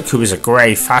Smoke, who is a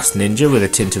grey fast ninja with a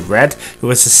tint of red, who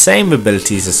has the same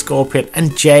abilities as Scorpion,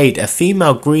 and Jade, a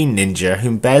female green ninja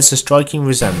who bears a striking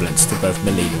resemblance to both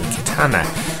Mileena and Kitana.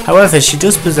 However, she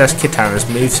does possess Kitana's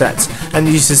movesets and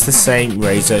uses the same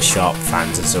razor sharp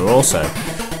fans as her also.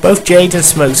 Both Jade and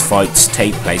Smoke's fights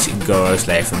take place in Goro's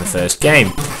lair from the first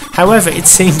game. However, it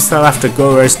seems that after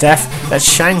Goro's death that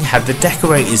Shang had the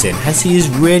decorators in, as he has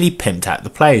really pimped out the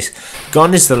place.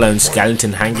 Gone is the lone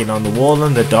skeleton hanging on the wall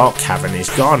and the dark cavern is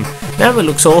gone. Now it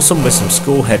looks awesome with some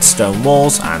skullhead stone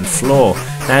walls and floor.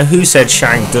 Now who said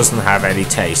Shang doesn't have any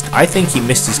taste? I think he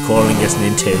missed his calling as an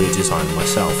interior designer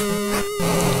myself.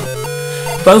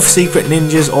 Both secret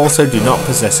ninjas also do not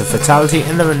possess a fatality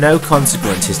and there are no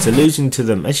consequences to losing to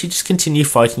them as you just continue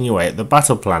fighting your way at the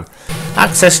battle plan.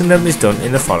 Accessing them is done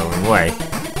in the following way.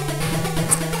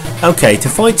 Okay, to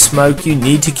fight Smoke you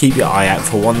need to keep your eye out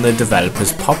for one of the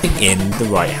developers popping in the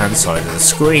right hand side of the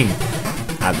screen.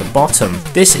 At the bottom,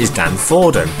 this is Dan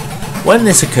Forden. When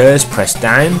this occurs, press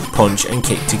down, punch and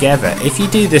kick together. If you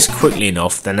do this quickly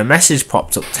enough, then a message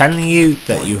pops up telling you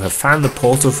that you have found the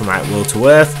portal from Outworld to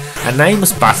Earth and now you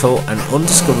must battle an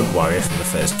undiscovered warrior from the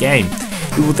first game.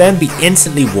 You will then be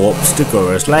instantly warped to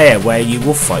Goro's lair where you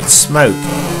will fight Smoke.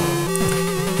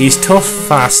 He's tough,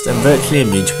 fast and virtually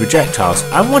immune to projectiles.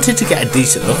 I wanted to get a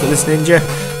decent look at this ninja,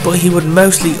 but he would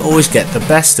mostly always get the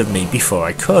best of me before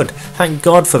I could. Thank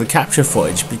God for the capture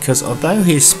footage, because although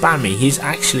he is spammy, he's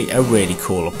actually a really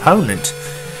cool opponent.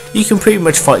 You can pretty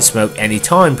much fight Smoke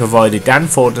anytime provided Dan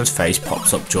Forden's face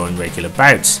pops up during regular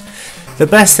bouts. The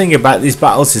best thing about these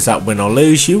battles is that win or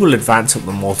lose, you will advance up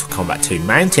the Mortal Kombat 2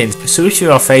 mountains, so if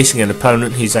you are facing an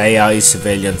opponent whose AI is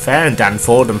severely unfair and Dan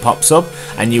Forden pops up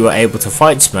and you are able to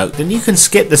fight Smoke, then you can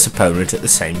skip this opponent at the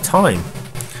same time.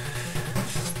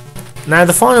 Now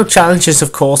the final challenge is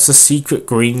of course the secret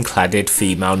green cladded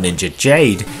female ninja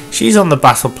Jade. She's on the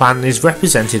battle plan and is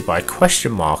represented by a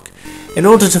question mark. In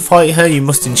order to fight her you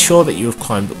must ensure that you have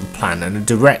climbed up the plan and are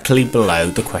directly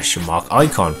below the question mark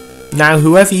icon. Now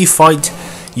whoever you fight,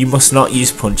 you must not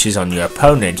use punches on your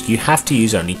opponent, you have to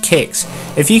use only kicks.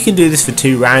 If you can do this for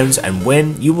 2 rounds and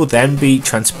win, you will then be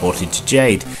transported to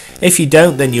Jade. If you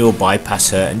don't, then you will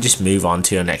bypass her and just move on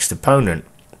to your next opponent.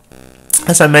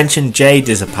 As I mentioned, Jade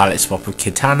is a palette swap with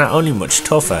Kitana, only much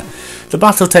tougher. The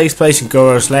battle takes place in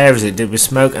Goro's lair as it did with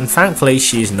Smoke, and thankfully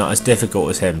she is not as difficult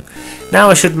as him.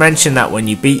 Now I should mention that when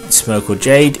you beat Smoke or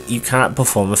Jade, you cannot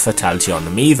perform a fatality on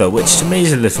them either, which to me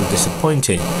is a little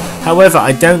disappointing. However,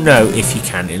 I don't know if you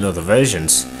can in other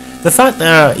versions. The fact they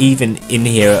are even in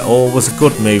here at all was a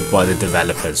good move by the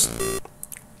developers.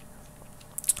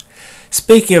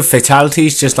 Speaking of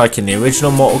fatalities, just like in the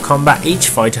original Mortal Kombat, each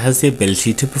fighter has the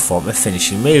ability to perform a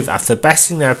finishing move after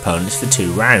besting their opponents for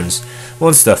 2 rounds.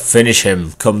 Once the finish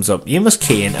him comes up, you must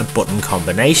key in a button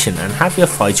combination and have your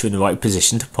fighter in the right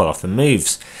position to pull off the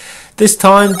moves. This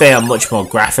time they are much more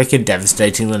graphic and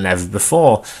devastating than ever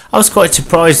before. I was quite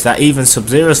surprised that even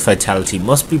Sub-Zero's fatality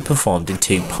must be performed in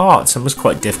 2 parts and was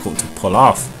quite difficult to pull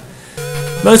off.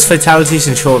 Most fatalities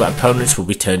ensure that opponents will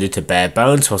be turned into bare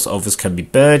bones, whilst others can be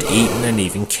burned, eaten and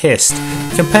even kissed.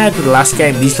 Compared with the last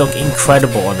game, these look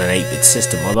incredible on an 8-bit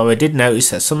system, although I did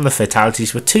notice that some of the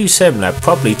fatalities were too similar,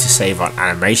 probably to save on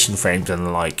animation frames and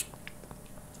the like.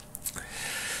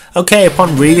 Okay,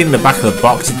 upon reading the back of the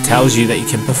box it tells you that you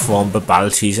can perform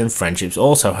babalities and friendships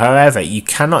also, however you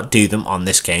cannot do them on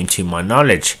this game to my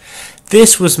knowledge.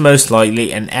 This was most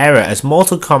likely an error as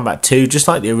Mortal Kombat 2, just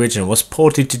like the original, was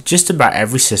ported to just about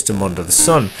every system under the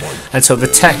sun, and so the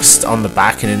text on the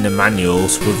back and in the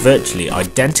manuals were virtually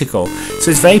identical,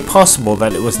 so it's very possible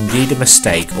that it was indeed a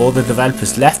mistake or the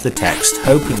developers left the text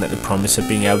hoping that the promise of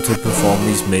being able to perform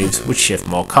these moves would shift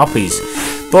more copies,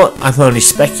 but I'm only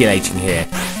speculating here.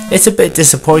 It's a bit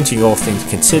disappointing all things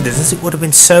considered, as it would have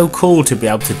been so cool to be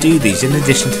able to do these in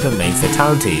addition to the main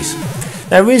fatalities.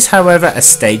 There is however a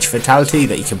stage fatality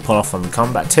that you can pull off on the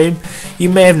Kombat Tomb. You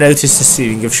may have noticed the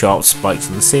ceiling of sharp spikes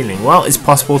on the ceiling. Well, it's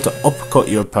possible to uppercut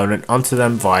your opponent onto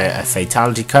them via a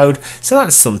fatality code, so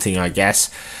that's something I guess.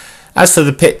 As for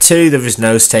the Pit 2, there is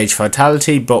no stage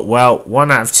fatality, but well,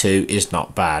 1 out of 2 is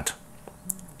not bad.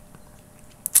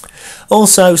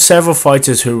 Also, several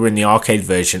fighters who were in the arcade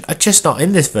version are just not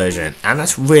in this version, and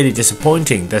that's really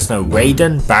disappointing. There's no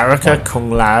Raiden, Baraka,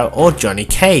 Kung Lao or Johnny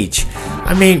Cage.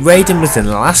 I mean, Raiden was in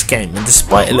the last game, and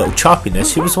despite a little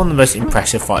choppiness, he was one of the most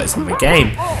impressive fighters in the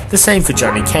game. The same for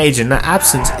Johnny Cage, and that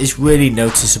absence is really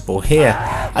noticeable here.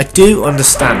 I do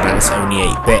understand that it's only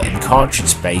 8-bit and cartridge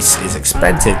space is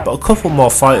expensive, but a couple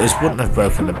more fighters wouldn't have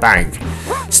broken the bank.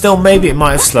 Still, maybe it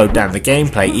might have slowed down the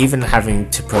gameplay, even having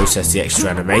to process the extra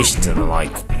animations and the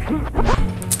like.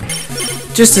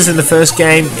 Just as in the first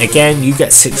game, again you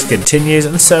get 6 continues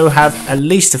and so have at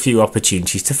least a few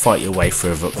opportunities to fight your way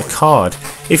further up the card.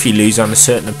 If you lose on a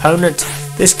certain opponent,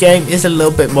 this game is a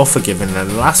little bit more forgiving than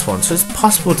the last one, so it's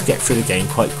possible to get through the game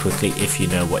quite quickly if you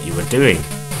know what you are doing.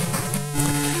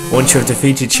 Once you have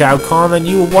defeated Shao Kahn, then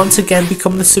you will once again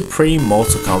become the supreme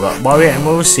Mortal Kombat warrior and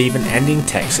will receive an ending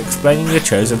text explaining your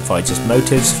chosen fighter's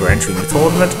motives for entering the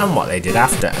tournament and what they did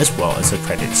after, as well as a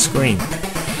credits screen.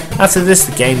 After this,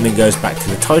 the game then goes back to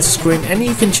the title screen and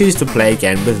you can choose to play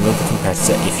again with another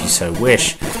competitor if you so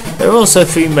wish. There are also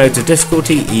 3 modes of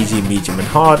difficulty, easy, medium and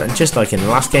hard, and just like in the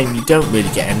last game, you don't really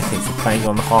get anything for playing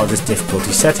on the hardest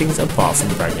difficulty settings apart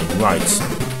from bragging rights.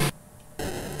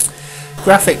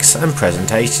 Graphics and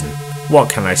presentation. What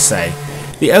can I say?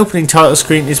 The opening title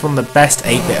screen is one of the best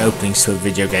 8-bit openings to a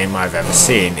video game I've ever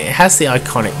seen. It has the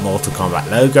iconic Mortal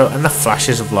Kombat logo and the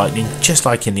flashes of lightning just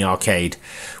like in the arcade.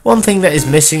 One thing that is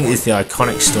missing is the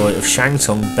iconic story of Shang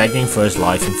Tsung begging for his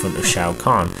life in front of Shao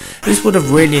Kahn. This would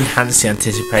have really enhanced the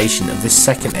anticipation of this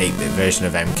second 8-bit version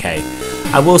of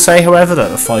MK. I will say however that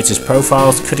the fighters'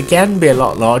 profiles could again be a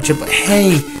lot larger, but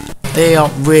hey, they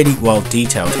are really well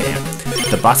detailed here.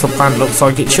 The battle plan looks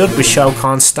like it should, with Shao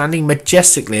Kahn standing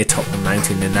majestically atop the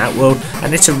mountain in Outworld,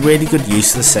 and it's a really good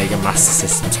use of the Sega Master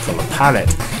System's colour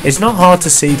palette. It's not hard to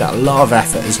see that a lot of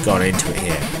effort has gone into it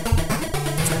here.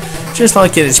 Just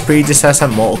like in its predecessor,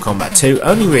 Mortal Kombat 2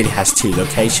 only really has 2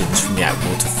 locations from the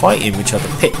Outworld to fight in, which are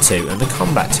the Pit 2 and the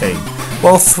Combat 2.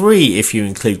 Well, 3 if you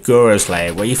include Goro's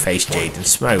lair where you face Jade and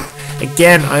Smoke.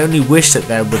 Again, I only wish that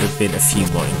there would have been a few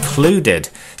more included,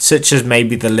 such as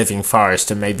maybe the Living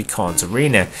Forest and maybe Khan's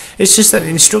Arena. It's just that the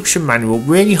instruction manual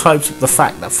really hypes up the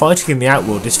fact that fighting in the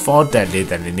Outworld is far deadlier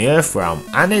than in the Earth realm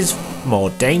and is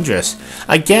more dangerous.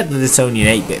 I get that it's only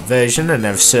an 8-bit version and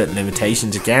there are certain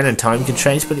limitations again and time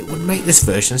constraints, but it would make this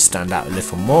version stand out a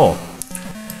little more.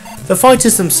 The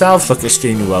fighters themselves look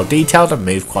extremely well detailed and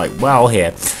move quite well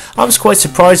here. I was quite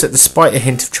surprised that despite a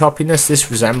hint of choppiness, this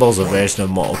resembles a version of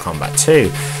Mortal Kombat 2.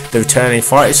 The returning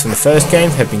fighters from the first game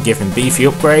have been given beefy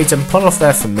upgrades and pull off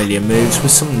their familiar moves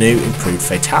with some new improved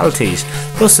fatalities.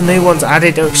 Plus the new ones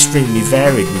added are extremely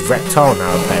varied, with Reptile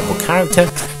now a playable character,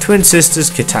 twin sisters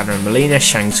Kitana and Mileena,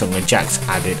 Shang Tsung and Jax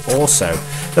added also.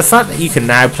 The fact that you can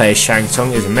now play as Shang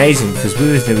Tsung is amazing because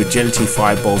with his new agility,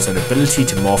 fireballs and ability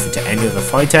to morph into any other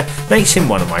fighter makes him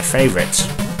one of my favourites.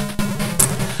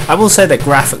 I will say that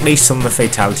graphically some of the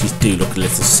fatalities do look a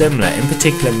little similar, in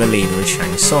particular Mileena and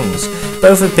Shang Tsung's.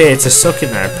 Both appear to suck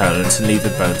in their opponents and leave the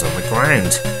bones on the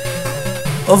ground.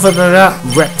 Other than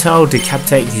that, Reptile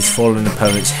decapitating his fallen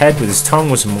opponent's head with his tongue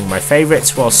was among my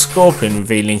favourites, while Scorpion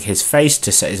revealing his face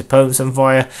to set his opponents on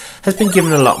fire has been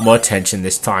given a lot more attention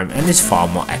this time and is far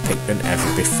more epic than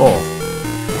ever before.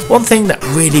 One thing that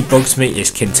really bugs me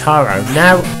is Kintaro.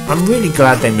 Now, I'm really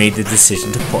glad they made the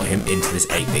decision to put him into this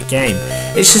 8-bit game.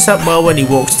 It's just that, well, when he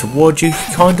walks towards you,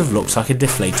 he kind of looks like a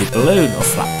deflated balloon or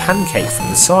flat pancake from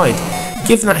the side.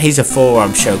 Given that he's a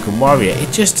 4-armed Shogun warrior,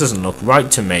 it just doesn't look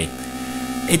right to me.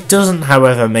 It doesn't,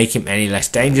 however, make him any less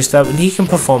dangerous though, and he can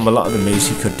perform a lot of the moves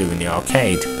he could do in the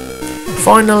arcade.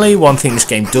 Finally, one thing this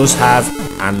game does have,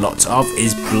 and lots of,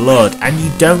 is blood, and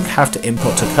you don't have to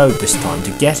input a code this time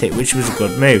to get it, which was a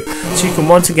good move, so you can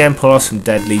once again pull off some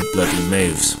deadly, bloody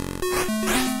moves.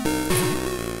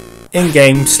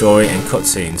 In-game story and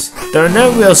cutscenes. There are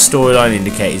no real storyline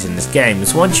indicators in this game,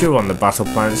 as once you're on the battle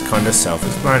plan it's kind of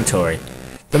self-explanatory.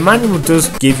 The manual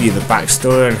does give you the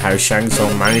backstory on how Shang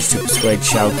Tsung managed to persuade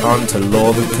Shao Kahn to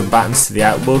lure the combatants to the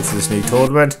Outworld for this new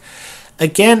tournament.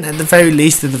 Again, at the very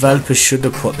least the developers should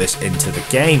have put this into the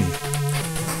game.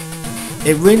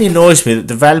 It really annoys me that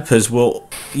developers will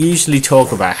usually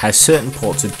talk about how certain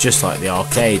ports are just like the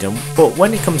arcade, but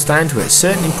when it comes down to it,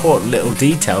 certain important little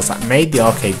details that made the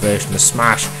arcade version of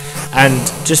Smash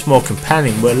and just more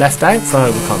compelling were left out for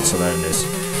home console owners.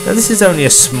 Now this is only a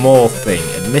small thing,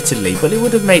 admittedly, but it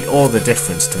would have made all the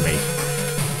difference to me.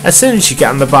 As soon as you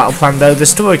get on the battle plan though, the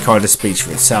story kind of speaks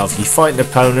for itself. You fight an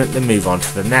opponent, then move on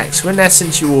to the next, so in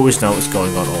essence you always know what's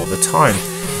going on all the time.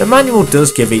 The manual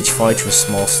does give each fighter a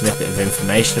small snippet of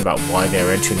information about why they are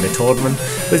entering the tournament,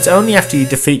 but it's only after you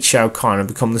defeat Shao Kahn and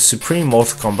become the supreme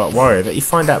Mortal Kombat warrior that you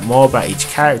find out more about each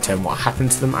character and what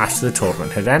happened to them after the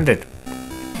tournament had ended.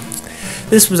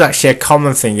 This was actually a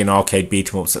common thing in arcade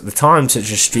beat-em-ups at the time,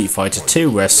 such as Street Fighter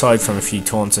 2, where aside from a few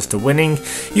taunts after winning,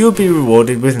 you would be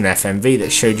rewarded with an FMV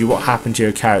that showed you what happened to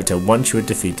your character once you had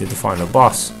defeated the final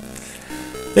boss.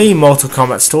 The Mortal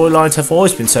Kombat storylines have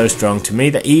always been so strong to me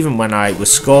that even when I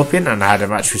was Scorpion and I had a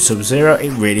match with Sub-Zero,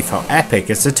 it really felt epic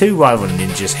as the two rival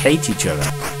ninjas hate each other.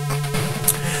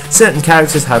 Certain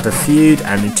characters had a feud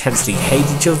and intensely hate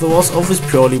each other, whilst others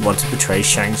purely want to portray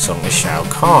Shang Tsung as Shao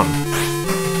Kahn.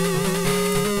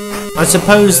 I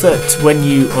suppose that when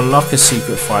you unlock a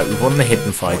secret fight with one of the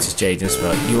hidden fighters, Jade and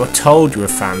Smoke, you are told you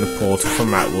have found the portal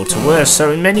from Outworld to Earth,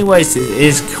 so in many ways it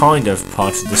is kind of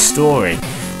part of the story,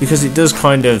 because it does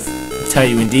kind of tell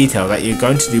you in detail that you're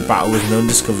going to do battle with an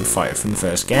undiscovered fighter from the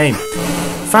first game.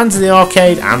 Fans of the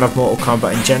arcade and of Mortal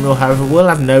Kombat in general, however, will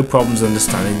have no problems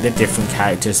understanding the different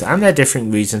characters and their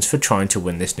different reasons for trying to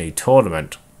win this new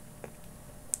tournament.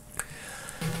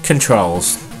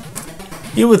 Controls.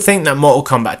 You would think that Mortal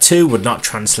Kombat 2 would not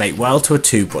translate well to a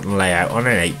 2-button layout on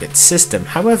an 8-bit system,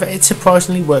 however it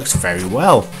surprisingly works very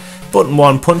well. Button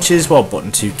 1 punches while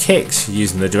button 2 kicks.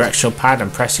 Using the directional pad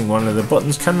and pressing one of the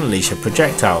buttons can unleash a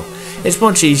projectile. It's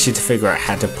much easier to figure out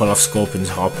how to pull off Scorpion's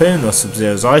harpoon or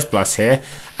Sub-Zero's ice blast here,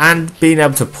 and being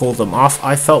able to pull them off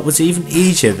I felt was even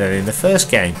easier than in the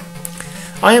first game.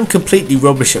 I am completely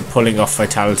rubbish at pulling off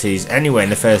fatalities anyway in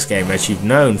the first game, as you've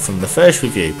known from the first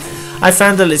review. I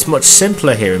found that it's much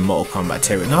simpler here in Mortal Kombat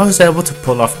 2, and I was able to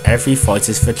pull off every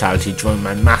fighter's fatality during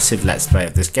my massive let's play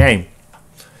of this game.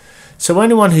 So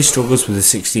anyone who struggles with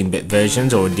the 16-bit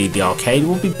versions, or indeed the arcade,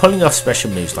 will be pulling off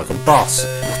special moves like a boss.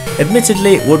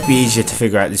 Admittedly, it would be easier to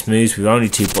figure out these moves with only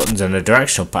 2 buttons and a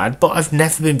directional pad, but I've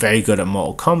never been very good at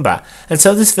Mortal Kombat, and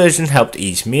so this version helped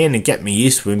ease me in and get me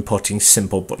used to inputting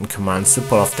simple button commands to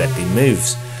pull off deadly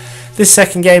moves. This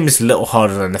second game is a little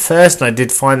harder than the first, and I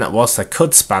did find that whilst I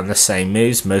could spam the same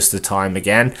moves most of the time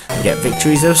again and get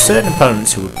victories, there were certain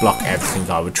opponents who would block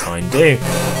everything I would try and do.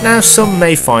 Now some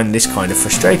may find this kind of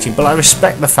frustrating, but I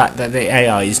respect the fact that the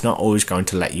AI is not always going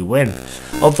to let you win.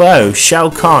 Although Shao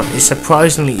Kahn is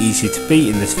surprisingly easy to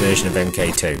beat in this version of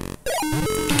MK2.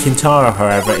 Kintaro,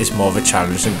 however, is more of a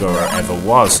challenge than Goro ever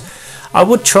was. I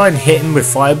would try and hit him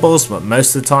with fireballs, but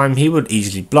most of the time he would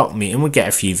easily block me and would get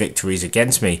a few victories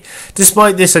against me.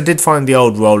 Despite this, I did find the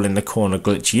old roll in the corner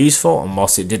glitch useful, and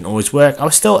whilst it didn't always work, I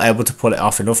was still able to pull it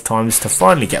off enough times to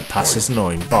finally get past this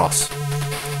annoying boss.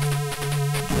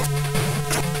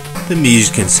 The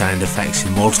music and sound effects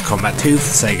in Mortal Kombat 2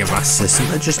 for the Sega Master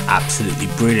System are just absolutely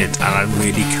brilliant, and I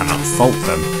really cannot fault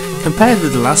them. Compared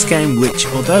with the last game, which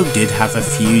although did have a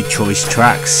few choice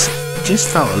tracks, just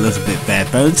felt a little bit bare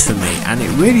bones for me, and it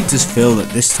really does feel that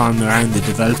this time around the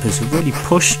developers have really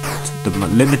pushed the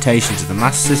limitations of the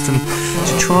Master System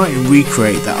to try and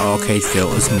recreate that arcade feel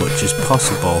as much as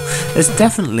possible. There's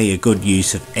definitely a good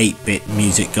use of 8-bit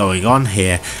music going on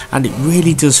here, and it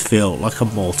really does feel like a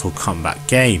Mortal Kombat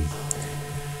game.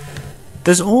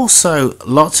 There's also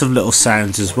lots of little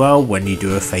sounds as well when you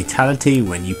do a fatality,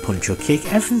 when you punch or kick.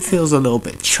 Everything feels a little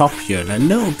bit choppier and a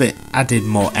little bit added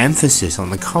more emphasis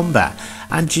on the combat.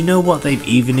 And you know what they've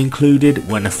even included?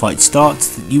 When a fight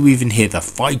starts, you even hear the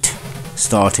fight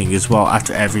starting as well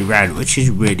after every round, which is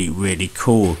really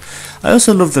cool. I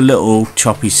also love the little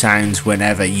choppy sounds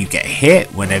whenever you get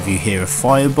hit, whenever you hear a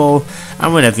fireball,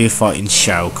 and whenever you're fighting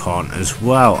Shao Kahn as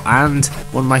well. And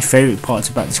one of my favourite parts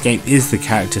about this game is the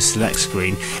character select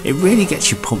screen. It really gets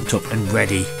you pumped up and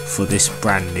ready for this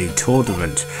brand new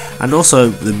tournament. And also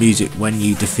the music when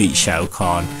you defeat Shao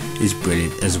Kahn is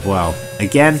brilliant as well.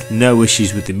 Again, no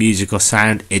issues with the music or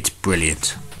sound, it's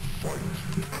brilliant.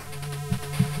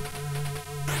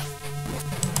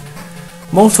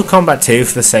 Mortal Kombat 2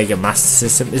 for the Sega Master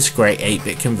System is a great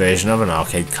 8-bit conversion of an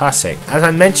arcade classic. As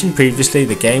I mentioned previously,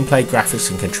 the gameplay, graphics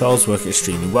and controls work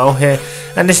extremely well here,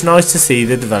 and it's nice to see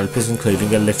the developers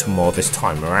including a little more this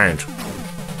time around.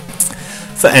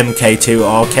 For MK2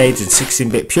 arcades and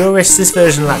 16-bit purists, this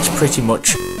version lacks pretty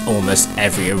much almost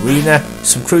every arena,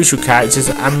 some crucial characters,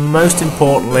 and most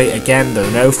importantly, again, there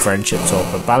are no friendships or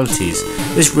probabilities.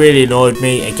 This really annoyed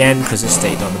me, again, because it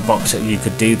stated on the box that you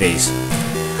could do these.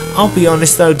 I'll be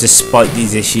honest though, despite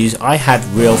these issues, I had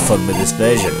real fun with this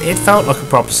version. It felt like a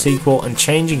proper sequel, and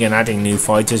changing and adding new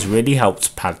fighters really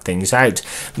helped pad things out,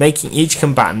 making each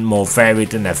combatant more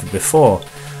varied than ever before.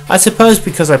 I suppose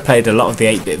because I played a lot of the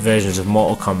 8-bit versions of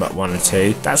Mortal Kombat 1 and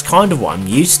 2, that's kind of what I'm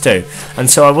used to, and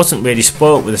so I wasn't really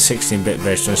spoilt with the 16-bit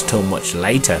versions until much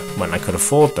later, when I could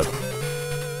afford them.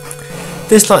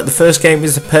 This, like the first game,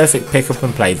 is the perfect pick up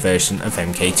and play version of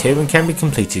MK2 and can be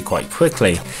completed quite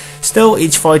quickly. Still,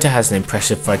 each fighter has an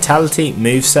impressive vitality,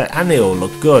 moveset, and they all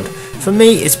look good. For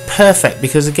me, it's perfect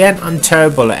because again, I'm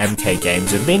terrible at MK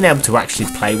games, and being able to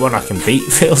actually play one I can beat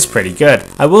feels pretty good.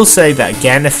 I will say that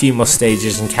again, a few more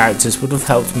stages and characters would have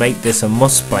helped make this a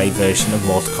must play version of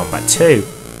Mortal Kombat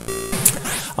 2.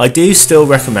 I do still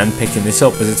recommend picking this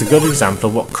up as it's a good example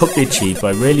of what could be achieved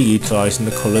by really utilising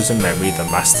the colours and memory of the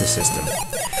Master System.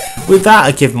 With that,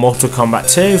 I give Mortal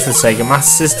Kombat 2 for the Sega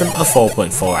Master System a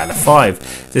 4.4 out of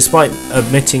 5. Despite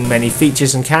omitting many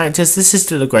features and characters, this is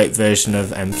still a great version of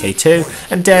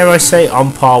MK2 and dare I say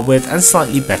on par with and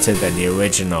slightly better than the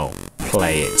original.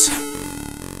 Play it.